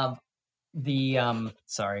of the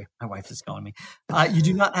sorry, my wife is calling me. You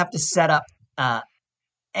do not have to set up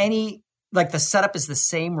any, like the setup is the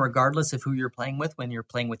same regardless of who you're playing with, when you're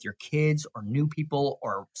playing with your kids or new people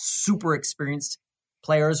or super experienced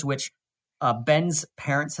players, which Ben's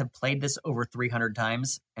parents have played this over 300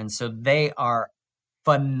 times. And so they are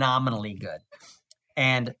phenomenally good.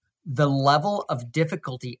 And the level of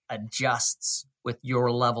difficulty adjusts with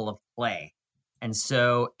your level of play. And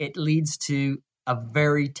so it leads to a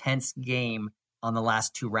very tense game on the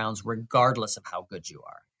last 2 rounds, regardless of how good you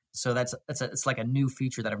are. So it's like a new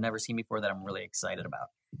feature that I've never seen before that I'm really excited about.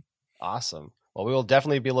 Awesome. Well, we will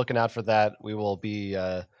definitely be looking out for that. We will be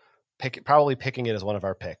probably picking it as one of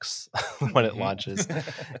our picks when it launches,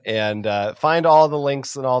 and find all the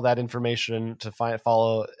links and all that information to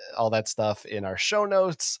follow all that stuff in our show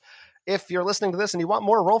notes. If you're listening to this and you want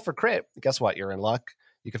more Roll for Crit, guess what? You're in luck.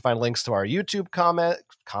 You can find links to our YouTube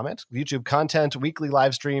YouTube content, weekly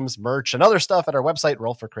live streams, merch, and other stuff at our website,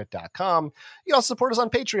 rollforcrit.com. You can also support us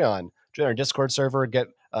on Patreon. Join our Discord server, get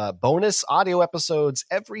bonus audio episodes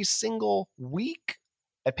every single week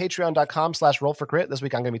at patreon.com/rollforcrit. This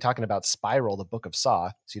week I'm going to be talking about Spiral, the Book of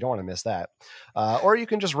Saw, so you don't want to miss that. Or you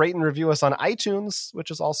can just rate and review us on iTunes,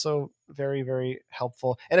 which is also very, very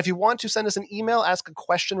helpful. And if you want to send us an email, ask a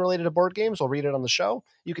question related to board games, we'll read it on the show.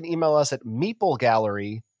 You can email us at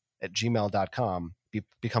meeplegallery@gmail.com.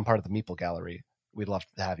 Become part of the Meeple Gallery. We'd love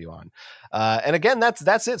to have you on. And again,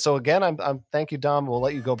 that's it. So again, I'm thank you, Dom. We'll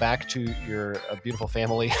let you go back to your beautiful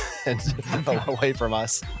family and away from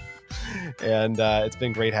us. And it's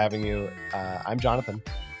been great having you. I'm Jonathan.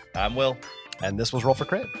 I'm Will. And this was Roll for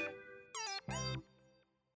Crit.